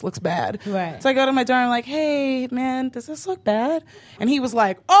if this looks bad. Right. So I go to my door and I'm like, hey, man, does this look bad? And he was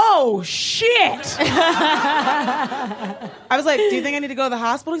like, oh, shit. I was like, do you think I need to go to the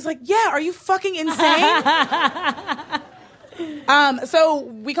hospital? He's like, yeah, are you fucking insane? So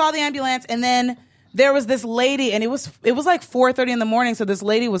we called the ambulance, and then there was this lady, and it was like 4:30 in the morning. So this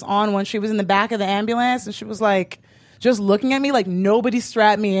lady was on one. She was in the back of the ambulance, and she was like, just looking at me like nobody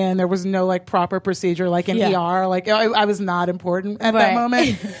strapped me in. There was no like proper procedure like in ER. Like I was not important at that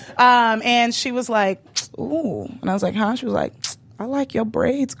moment. And she was like, ooh. And I was like, huh? She was like, I like your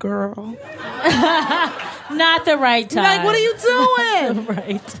braids, girl. Not the right time. Like, what are you doing?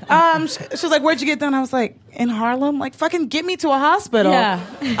 Right. She was like, where'd you get done? I was like, in Harlem. Like, fucking get me to a hospital. Yeah.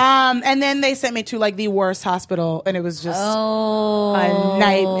 And then they sent me to like the worst hospital, and it was just a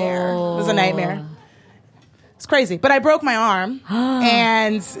nightmare. It was a nightmare. It's crazy. But I broke my arm,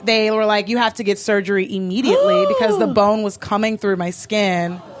 and they were like, you have to get surgery immediately because the bone was coming through my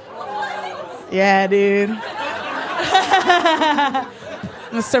skin. Yeah, dude.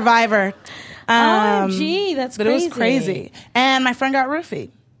 I'm a survivor. OMG, that's but crazy. It was crazy. And my friend got roofied.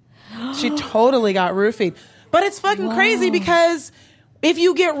 She totally got roofied. But it's fucking crazy because if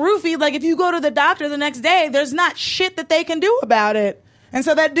you get roofied, like if you go to the doctor the next day, there's not shit that they can do about it. And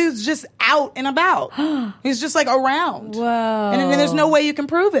so that dude's just out and about. He's just like around. Whoa. And then there's no way you can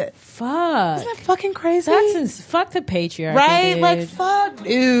prove it. Fuck. Isn't that fucking crazy? Fuck the patriarchy, right? dude. Like, fuck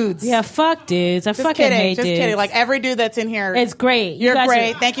dudes. Yeah, fuck dudes. I Just fucking kidding. hate Just dudes. kidding. Like every dude that's in here. It's great. You You're guys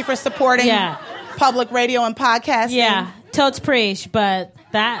great. are- Thank you for supporting public radio and podcasting. Yeah, totes preach, but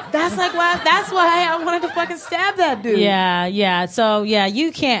that's like why. That's why I wanted to fucking stab that dude. Yeah. So yeah,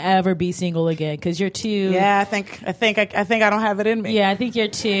 you can't ever be single again because you're too. Yeah, I think I don't have it in me. Yeah, I think you're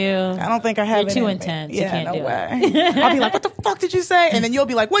too. I don't think I have You're it too in me. intense. Yeah, you can't no do way. it. I'll be like, "What the fuck did you say?" And then you'll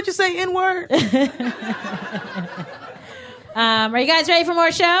be like, "What'd you say, N-word?" Are you guys ready for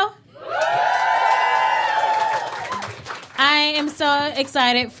more show? I am so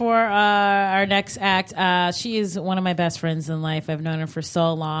excited for our next act. She is one of my best friends in life. I've known her for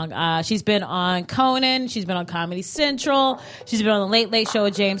so long. She's been on Conan. She's been on Comedy Central. She's been on The Late Late Show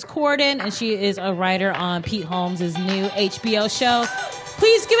with James Corden. And she is a writer on Pete Holmes' new HBO show.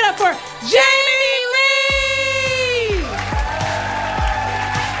 Please give it up for Jamie Lee!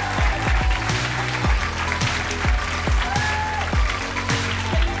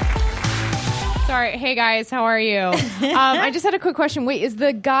 Sorry. Hey, guys. How are you? I just had a quick question. Wait, is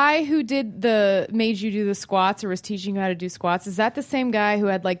the guy who made you do the squats or was teaching you how to do squats, is that the same guy who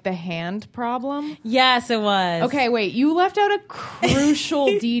had, like, the hand problem? Yes, it was. Okay, wait. You left out a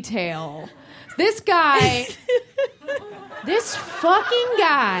crucial detail. This guy, this fucking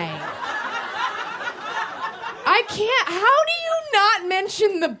guy, I can't. How do you not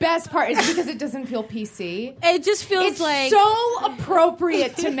mention the best part? Is it because it doesn't feel PC? It just feels it's like so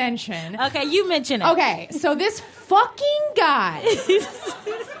appropriate to mention. Okay, you mention it. Okay, so this fucking guy.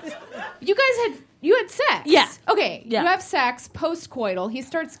 You had sex. Yeah. Okay. Yeah. You have sex postcoital. He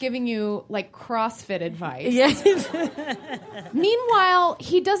starts giving you like CrossFit advice. Yes. Meanwhile,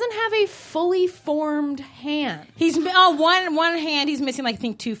 he doesn't have a fully formed hand. He's one hand. He's missing like I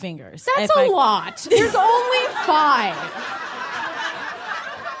think 2 fingers. That's a lot. There's only 5.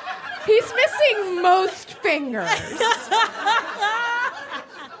 He's missing most fingers.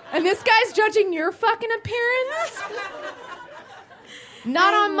 And this guy's judging your fucking appearance?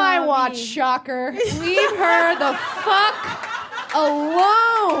 Not on my watch, shocker. Leave her the fuck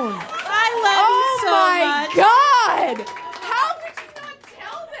alone. I love you so much. Oh my God. How could you not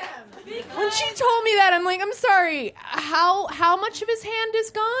tell them? When she told me that, I'm like, I'm sorry. How much of his hand is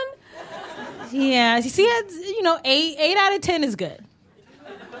gone? Yeah, you see, 8 out of 10 is good.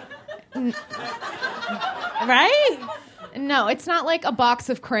 Right? No, it's not like a box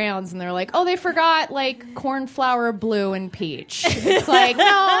of crayons and they're like, oh, they forgot like cornflower blue and peach. It's like,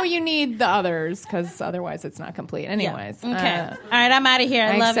 no, you need the others because otherwise it's not complete. Anyways. Yeah. Okay. All right, I'm out of here.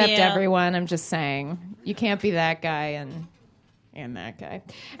 I love accept you. everyone. I'm just saying. You can't be that guy and that guy.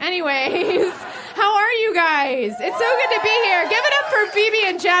 Anyways, how are you guys? It's so good to be here. Give it up for Phoebe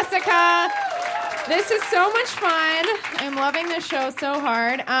and Jessica. This is so much fun. I'm loving this show so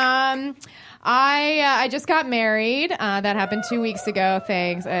hard. I just got married. That happened 2 weeks ago.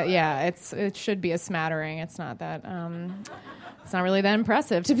 Thanks. It should be a smattering. It's not that. It's not really that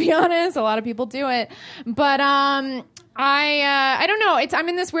impressive, to be honest. A lot of people do it, but I don't know. I'm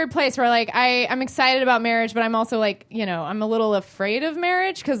in this weird place where like I'm excited about marriage, but I'm also like I'm a little afraid of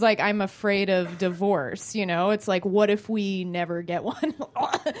marriage because like I'm afraid of divorce. It's like what if we never get one?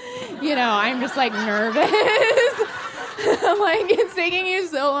 I'm just like nervous. I'm like, it's taking you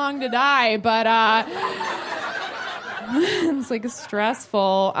so long to die, but it's like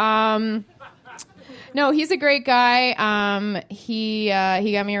stressful. No, he's a great guy. He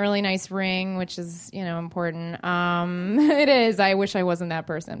got me a really nice ring, which is important. It is. I wish I wasn't that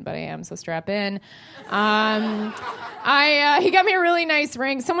person, but I am. So strap in. He got me a really nice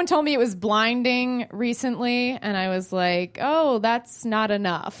ring. Someone told me it was blinding recently, and I was like, oh, that's not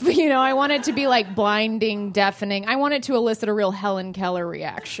enough. I want it to be like blinding, deafening. I want it to elicit a real Helen Keller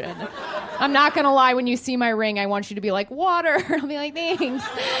reaction. I'm not gonna lie. When you see my ring, I want you to be like water. I'll be like thanks,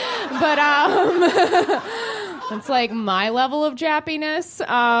 but it's like my level of jappiness.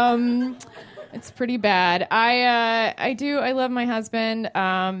 It's pretty bad. I love my husband.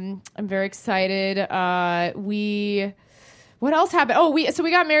 I'm very excited. What else happened? Oh, we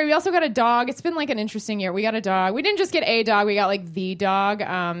got married. We also got a dog. It's been like an interesting year. We got a dog. We didn't just get a dog. We got like the dog.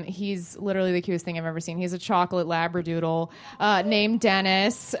 He's literally the cutest thing I've ever seen. He's a chocolate Labradoodle named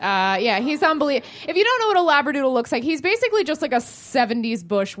Dennis. He's unbelievable. If you don't know what a Labradoodle looks like, he's basically just like a 70s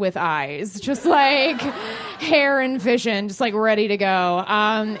bush with eyes. Just like hair and vision, just like ready to go.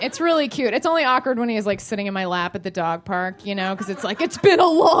 It's really cute. It's only awkward when he's like sitting in my lap at the dog park, because it's like, it's been a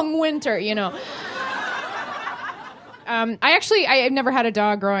long winter, I never had a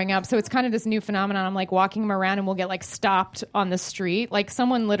dog growing up, so it's kind of this new phenomenon. I'm like walking him around and we'll get like stopped on the street. Like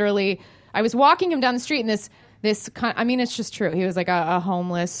someone literally, I was walking him down the street and it's just true. He was like a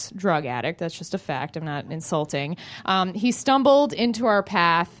homeless drug addict. That's just a fact. I'm not insulting. He stumbled into our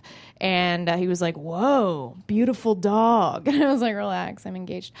path and he was like, "Whoa, beautiful dog." And I was like, "Relax, I'm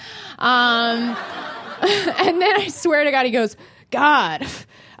engaged." And then I swear to God, he goes, "God,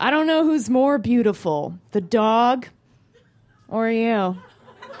 I don't know who's more beautiful, the dog or you."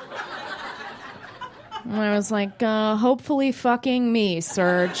 And I was like, hopefully fucking me,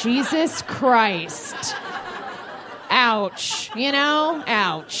 sir. Jesus Christ. Ouch.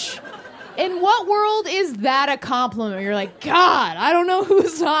 Ouch. In what world is that a compliment? You're like, God, I don't know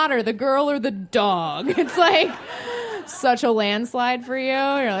who's hotter, the girl or the dog. It's like such a landslide for you.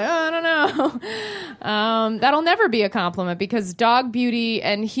 You're like, I don't know. That'll never be a compliment because dog beauty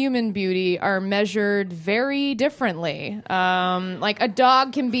and human beauty are measured very differently. Like a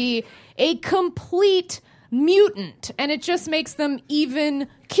dog can be a complete mutant, and it just makes them even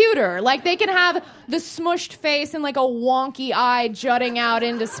cuter. Like they can have the smushed face and like a wonky eye jutting out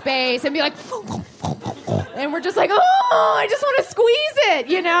into space and be like, and we're just like, oh, I just want to squeeze it,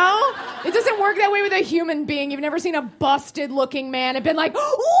 It doesn't work that way with a human being. You've never seen a busted looking man and been like,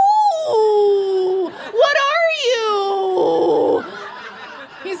 ooh, what are you?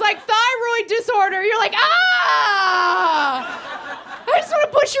 He's like, thyroid disorder. You're like, ah! I just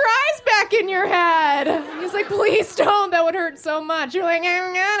want to push your eyes back in your head. He's like, please don't. That would hurt so much. You're like,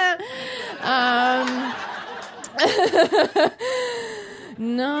 I'm gonna.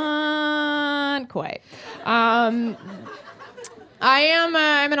 Not quite. I'm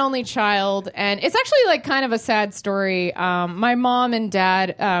an only child, and it's actually like kind of a sad story. My mom and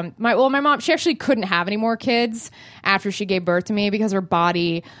dad, my mom, she actually couldn't have any more kids after she gave birth to me because her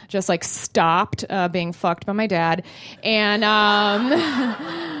body just like stopped being fucked by my dad, and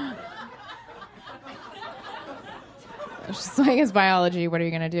it's just like it's biology. What are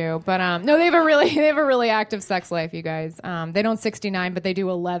you gonna do? But no, they have a really active sex life, you guys. They don't 69, but they do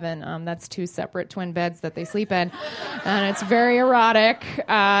 11. That's 2 separate twin beds that they sleep in, and it's very erotic.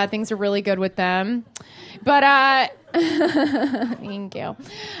 Things are really good with them. But thank you.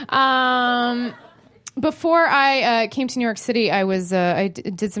 Before I came to New York City, I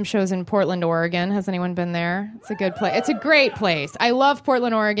did some shows in Portland, Oregon. Has anyone been there? It's a good place. It's a great place. I love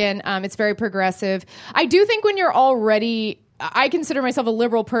Portland, Oregon. It's very progressive. I do think when you're already, I consider myself a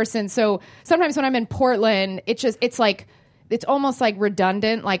liberal person, so sometimes when I'm in Portland, it's almost like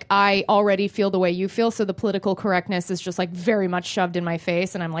redundant. Like I already feel the way you feel, so the political correctness is just like very much shoved in my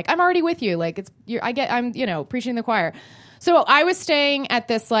face, and I'm like, I'm already with you. Like I'm preaching the choir. So I was staying at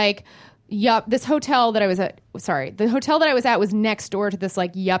this this hotel that I was at, the hotel that I was at was next door to this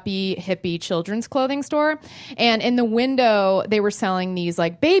like yuppie hippie children's clothing store. And in the window, they were selling these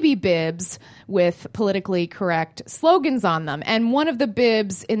like baby bibs with politically correct slogans on them. And one of the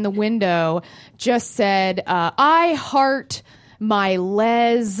bibs in the window just said, I heart my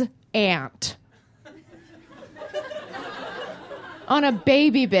les aunt. On a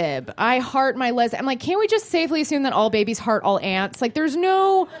baby bib. I heart my les. I'm like, can't we just safely assume that all babies heart all ants? Like there's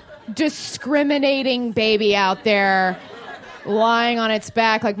no discriminating baby out there lying on its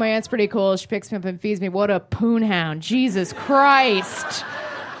back like my aunt's pretty cool, she picks me up and feeds me. What a poonhound. Jesus Christ.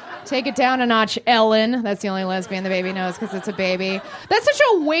 Take it down a notch, Ellen. That's the only lesbian the baby knows because it's a baby. That's such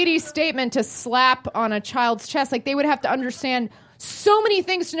a weighty statement to slap on a child's chest. Like they would have to understand so many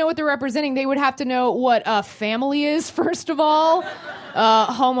things to know what they're representing. They would have to know what a family is, first of all.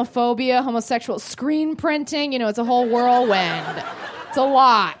 Homophobia, homosexual screen printing. It's a whole whirlwind. It's a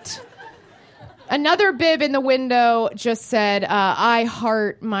lot. Another bib in the window just said, I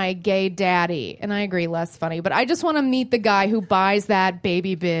heart my gay daddy. And I agree, less funny. But I just want to meet the guy who buys that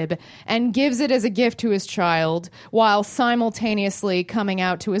baby bib and gives it as a gift to his child while simultaneously coming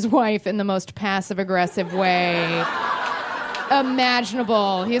out to his wife in the most passive-aggressive way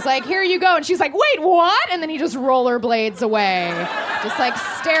imaginable. He's like, here you go. And she's like, wait, what? And then he just rollerblades away. Just like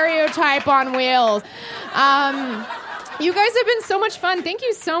stereotype on wheels. You guys have been so much fun. Thank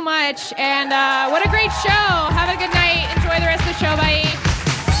you so much. And what a great show. Have a good night. Enjoy the rest of the show. Bye.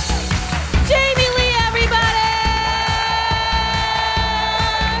 Jamie Lee, everybody!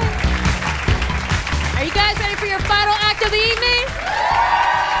 Are you guys ready for your final act of the evening?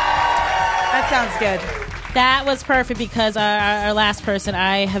 That sounds good. That was perfect because our last person,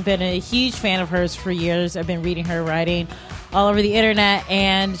 I have been a huge fan of hers for years. I've been reading her writing all over the internet,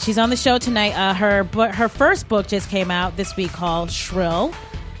 and she's on the show tonight. Her first book just came out this week called Shrill.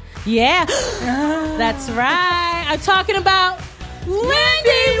 Yeah, that's right. I'm talking about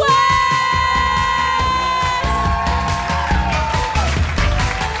Lindy West.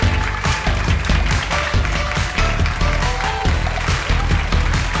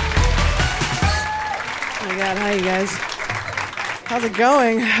 How's it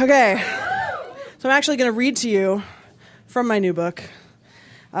going? Okay. So I'm actually going to read to you from my new book.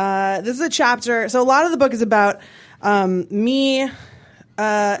 This is a chapter. So a lot of the book is about me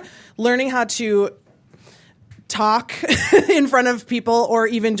learning how to talk in front of people or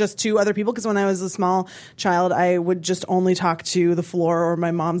even just to other people, because when I was a small child I would just only talk to the floor or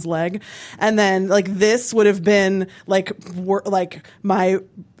my mom's leg, and then like this would have been like my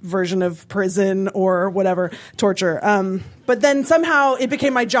version of prison or whatever, torture, but then somehow it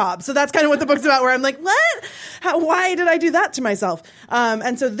became my job. So that's kind of what the book's about, where I'm like, what? Why did I do that to myself?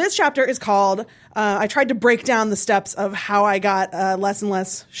 And so this chapter is called I tried to break down the steps of how I got less and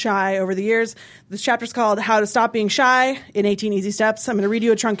less shy over the years. This chapter is called How to Stop Being Shy in 18 Easy Steps. I'm going to read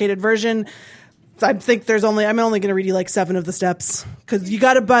you a truncated version. I think I'm only going to read you like 7 of the steps, because you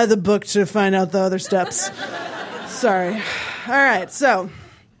got to buy the book to find out the other steps. Sorry. All right. So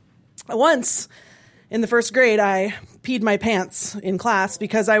once in the first grade, I peed my pants in class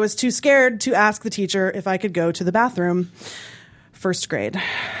because I was too scared to ask the teacher if I could go to the bathroom. First grade.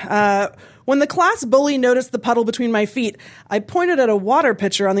 When the class bully noticed the puddle between my feet, I pointed at a water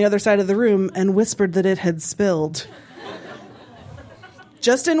pitcher on the other side of the room and whispered that it had spilled.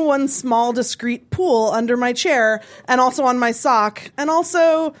 Just in one small, discreet pool under my chair, and also on my sock, and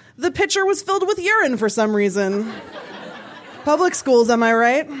also the pitcher was filled with urine for some reason. Public schools, am I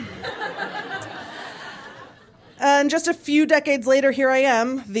right? And just a few decades later, here I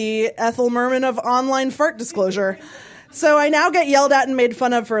am, the Ethel Merman of online fart disclosure. So I now get yelled at and made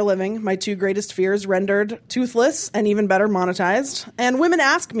fun of for a living, my 2 greatest fears rendered toothless and even better monetized. And women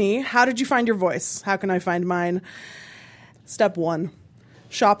ask me, how did you find your voice? How can I find mine? Step 1,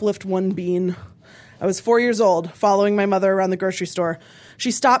 shoplift 1 bean. I was 4 years old, following my mother around the grocery store.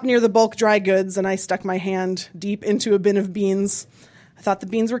 She stopped near the bulk dry goods, and I stuck my hand deep into a bin of beans. I thought the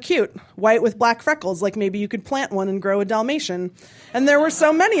beans were cute, white with black freckles, like maybe you could plant one and grow a Dalmatian. And there were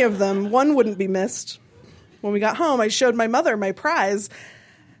so many of them, one wouldn't be missed. When we got home, I showed my mother my prize,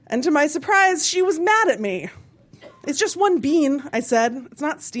 and to my surprise, she was mad at me. It's just 1 bean, I said. It's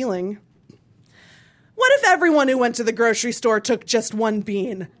not stealing. What if everyone who went to the grocery store took just 1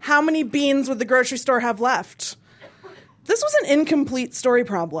 bean? How many beans would the grocery store have left? This was an incomplete story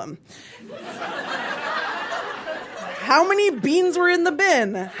problem. How many beans were in the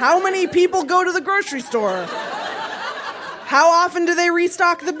bin? How many people go to the grocery store? How often do they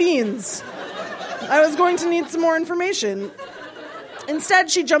restock the beans? I was going to need some more information. Instead,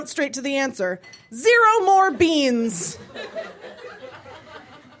 she jumped straight to the answer. 0 more beans.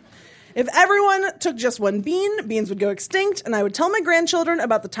 If everyone took just 1 bean, beans would go extinct, and I would tell my grandchildren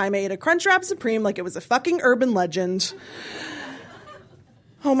about the time I ate a Crunchwrap Supreme like it was a fucking urban legend.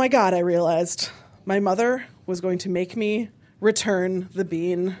 Oh my God, I realized. My mother was going to make me return the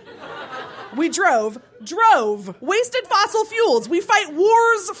bean. We drove, wasted fossil fuels. We fight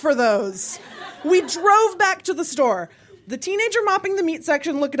wars for those. We drove back to the store. The teenager mopping the meat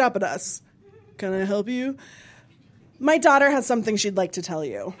section looked up at us. Can I help you? My daughter has something she'd like to tell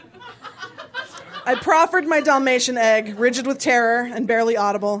you. I proffered my Dalmatian egg, rigid with terror and barely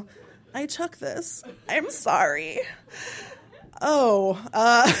audible. I took this. I'm sorry.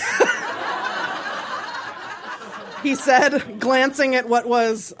 He said, glancing at what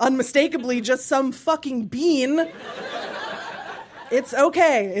was unmistakably just some fucking bean. It's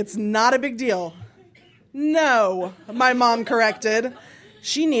okay. It's not a big deal. No, my mom corrected.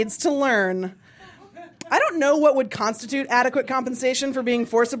 She needs to learn. I don't know what would constitute adequate compensation for being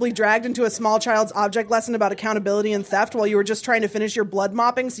forcibly dragged into a small child's object lesson about accountability and theft while you were just trying to finish your blood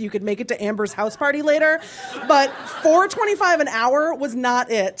mopping so you could make it to Amber's house party later. But $4.25 an hour was not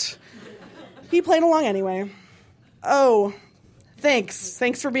it. He played along anyway. Oh, thanks.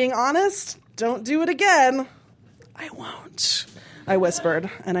 Thanks for being honest. Don't do it again. I won't, I whispered,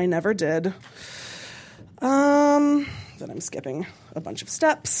 and I never did. Then I'm skipping a bunch of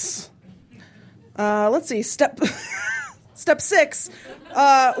steps. Let's see, step 6,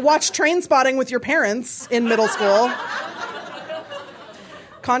 watch Trainspotting with your parents in middle school.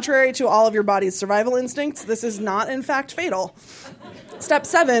 Contrary to all of your body's survival instincts, this is not, in fact, fatal. Step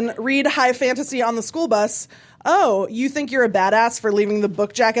 7, read high fantasy on the school bus. Oh, you think you're a badass for leaving the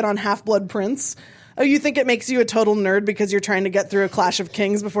book jacket on Half-Blood Prince? Oh, you think it makes you a total nerd because you're trying to get through a Clash of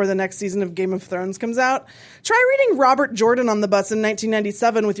Kings before the next season of Game of Thrones comes out? Try reading Robert Jordan on the bus in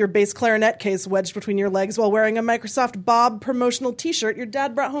 1997 with your bass clarinet case wedged between your legs while wearing a Microsoft Bob promotional t-shirt your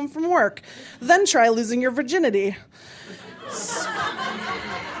dad brought home from work. Then try losing your virginity.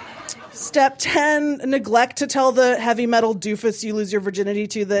 Step 10, neglect to tell the heavy metal doofus you lose your virginity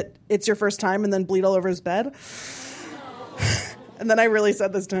to that it's your first time and then bleed all over his bed. And then I really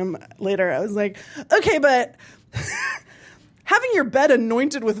said this to him later. I was like, okay, but Having your bed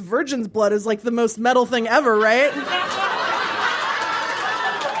anointed with virgin's blood is like the most metal thing ever, right?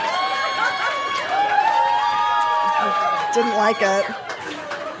 Didn't like it.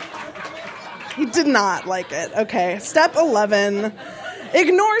 He did not like it. Okay, step 11.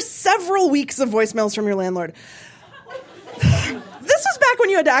 Ignore several weeks of voicemails from your landlord. This was back when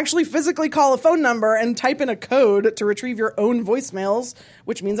you had to actually physically call a phone number and type in a code to retrieve your own voicemails,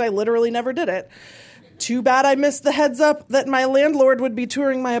 which means I literally never did it. Too bad I missed the heads up that my landlord would be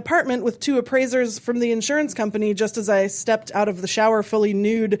touring my apartment with 2 appraisers from the insurance company just as I stepped out of the shower fully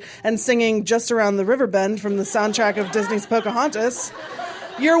nude and singing Just Around the River Bend from the soundtrack of Disney's Pocahontas.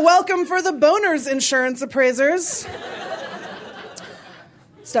 You're welcome for the boners, insurance appraisers.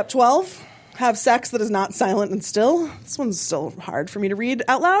 Step 12. Have sex that is not silent and still. This one's still hard for me to read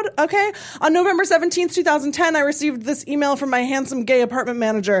out loud. Okay. On November 17th, 2010, I received this email from my handsome gay apartment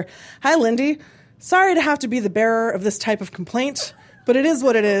manager. Hi, Lindy. Sorry to have to be the bearer of this type of complaint, but it is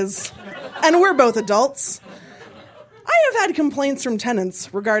what it is. And we're both adults. I have had complaints from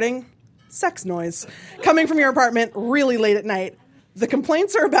tenants regarding sex noise coming from your apartment really late at night. The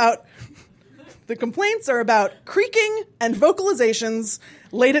complaints are about creaking and vocalizations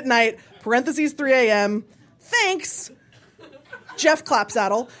late at night, parentheses 3 a.m. Thanks, Jeff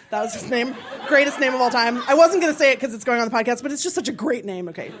Clapsaddle. That was his name. Greatest name of all time. I wasn't going to say it because it's going on the podcast, but it's just such a great name.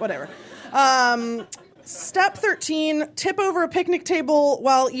 Okay, whatever. Step 13, tip over a picnic table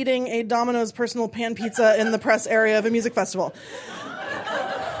while eating a Domino's personal pan pizza in the press area of a music festival.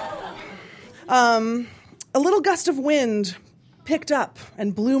 A little gust of wind picked up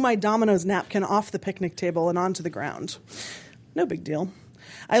and blew my Domino's napkin off the picnic table and onto the ground. No big deal.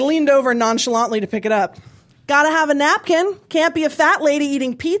 I leaned over nonchalantly to pick it up. Gotta have a napkin. Can't be a fat lady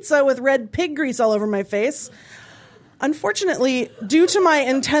eating pizza with red pig grease all over my face. Unfortunately, due to my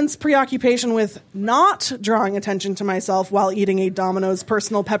intense preoccupation with not drawing attention to myself while eating a Domino's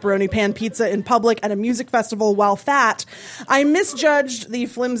personal pepperoni pan pizza in public at a music festival while fat, I misjudged the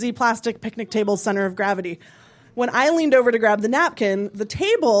flimsy plastic picnic table's center of gravity. When I leaned over to grab the napkin, the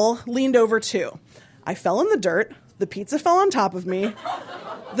table leaned over too. I fell in the dirt, the pizza fell on top of me,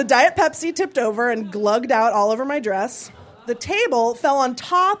 the Diet Pepsi tipped over and glugged out all over my dress. The table fell on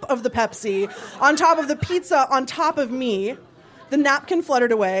top of the Pepsi, on top of the pizza, on top of me. The napkin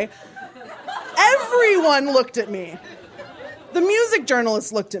fluttered away. Everyone looked at me. The music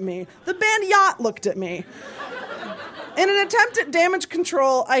journalist looked at me. The band Yacht looked at me. In an attempt at damage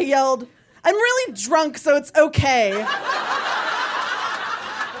control, I yelled, "I'm really drunk, so it's okay."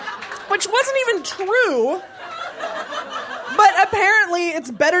 Which wasn't even true. But apparently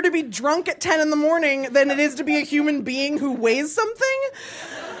it's better to be drunk at 10 in the morning than it is to be a human being who weighs something.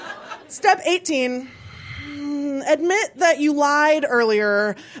 Step 18. Admit that you lied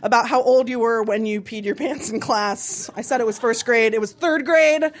earlier about how old you were when you peed your pants in class. I said it was first grade. It was third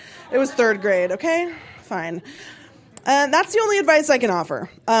grade. It was third grade, okay? Fine. And that's the only advice I can offer.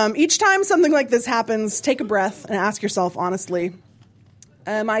 Each time something like this happens, take a breath and ask yourself honestly,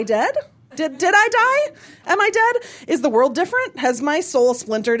 am I dead? Did I die? Am I dead? Is the world different? Has my soul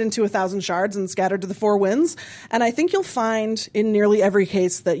splintered into 1,000 shards and scattered to the four winds? And I think you'll find in nearly every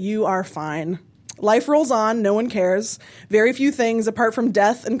case that you are fine. Life rolls on, no one cares. Very few things, apart from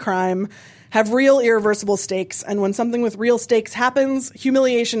death and crime, have real irreversible stakes. And when something with real stakes happens,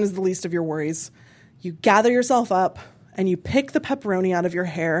 humiliation is the least of your worries. You gather yourself up and you pick the pepperoni out of your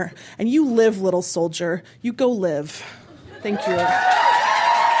hair and you live, little soldier. You go live. Thank you.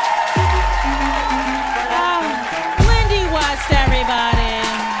 Everybody.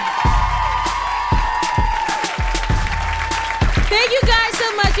 Thank you guys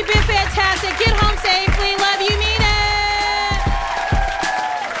so much. You've been fantastic. Get home safely. Love you, mean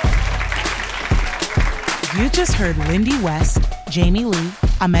it. You just heard Lindy West, Jamie Lee,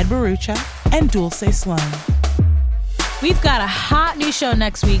 Ahmed Barucha, and Dulce Sloan. We've got a hot new show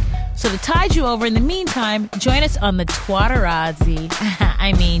next week, so to tide you over in the meantime, join us on the Twitterati.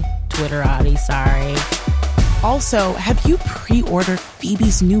 I mean, Twitterati, sorry. Also, have you pre-ordered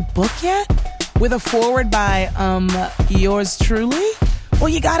Phoebe's new book yet? With a foreword by, yours truly? Well,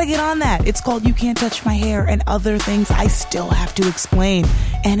 you gotta get on that. It's called You Can't Touch My Hair and Other Things I Still Have to Explain.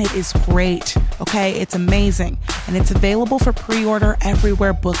 And it is great, okay? It's amazing. And it's available for pre-order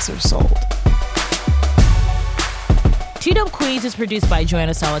everywhere books are sold. Two Dope Queens is produced by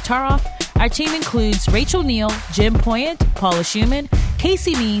Joanna Solitaroff. Our team includes Rachel Neal, Jim Poyant, Paula Schumann,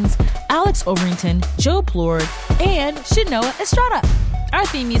 Casey Means, Alex Overington, Joe Plord, and Shinoa Estrada. Our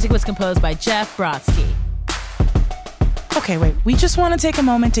theme music was composed by Jeff Brodsky. Okay, wait. We just want to take a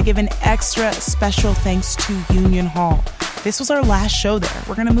moment to give an extra special thanks to Union Hall. This was our last show there.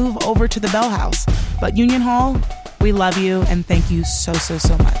 We're going to move over to the Bell House. But Union Hall, We love you, and thank you so, so,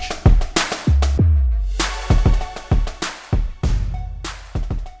 so much.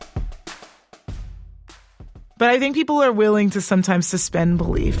 But I think people are willing to sometimes suspend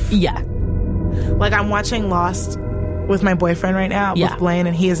belief. Yeah. Like, I'm watching Lost with my boyfriend right now, with Blaine,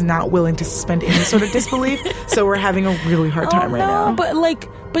 and he is not willing to suspend any sort of disbelief. So we're having a really hard time right now.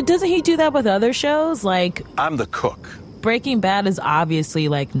 But doesn't he do that with other shows? Like, I'm the cook. Breaking Bad is obviously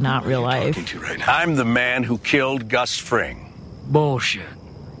like not real life. I'm the man who killed Gus Fring. Bullshit.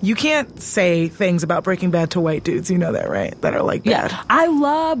 You can't say things about Breaking Bad to white dudes, you know that, right? That are like bad. Yeah, I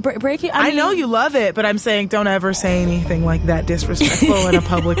love Breaking. I know you love it, but I'm saying don't ever say anything like that disrespectful in a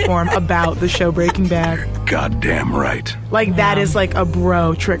public forum about the show Breaking Bad. Goddamn right. Like that is like a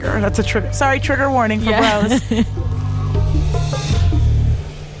bro trigger. That's a trigger. Sorry, trigger warning for bros.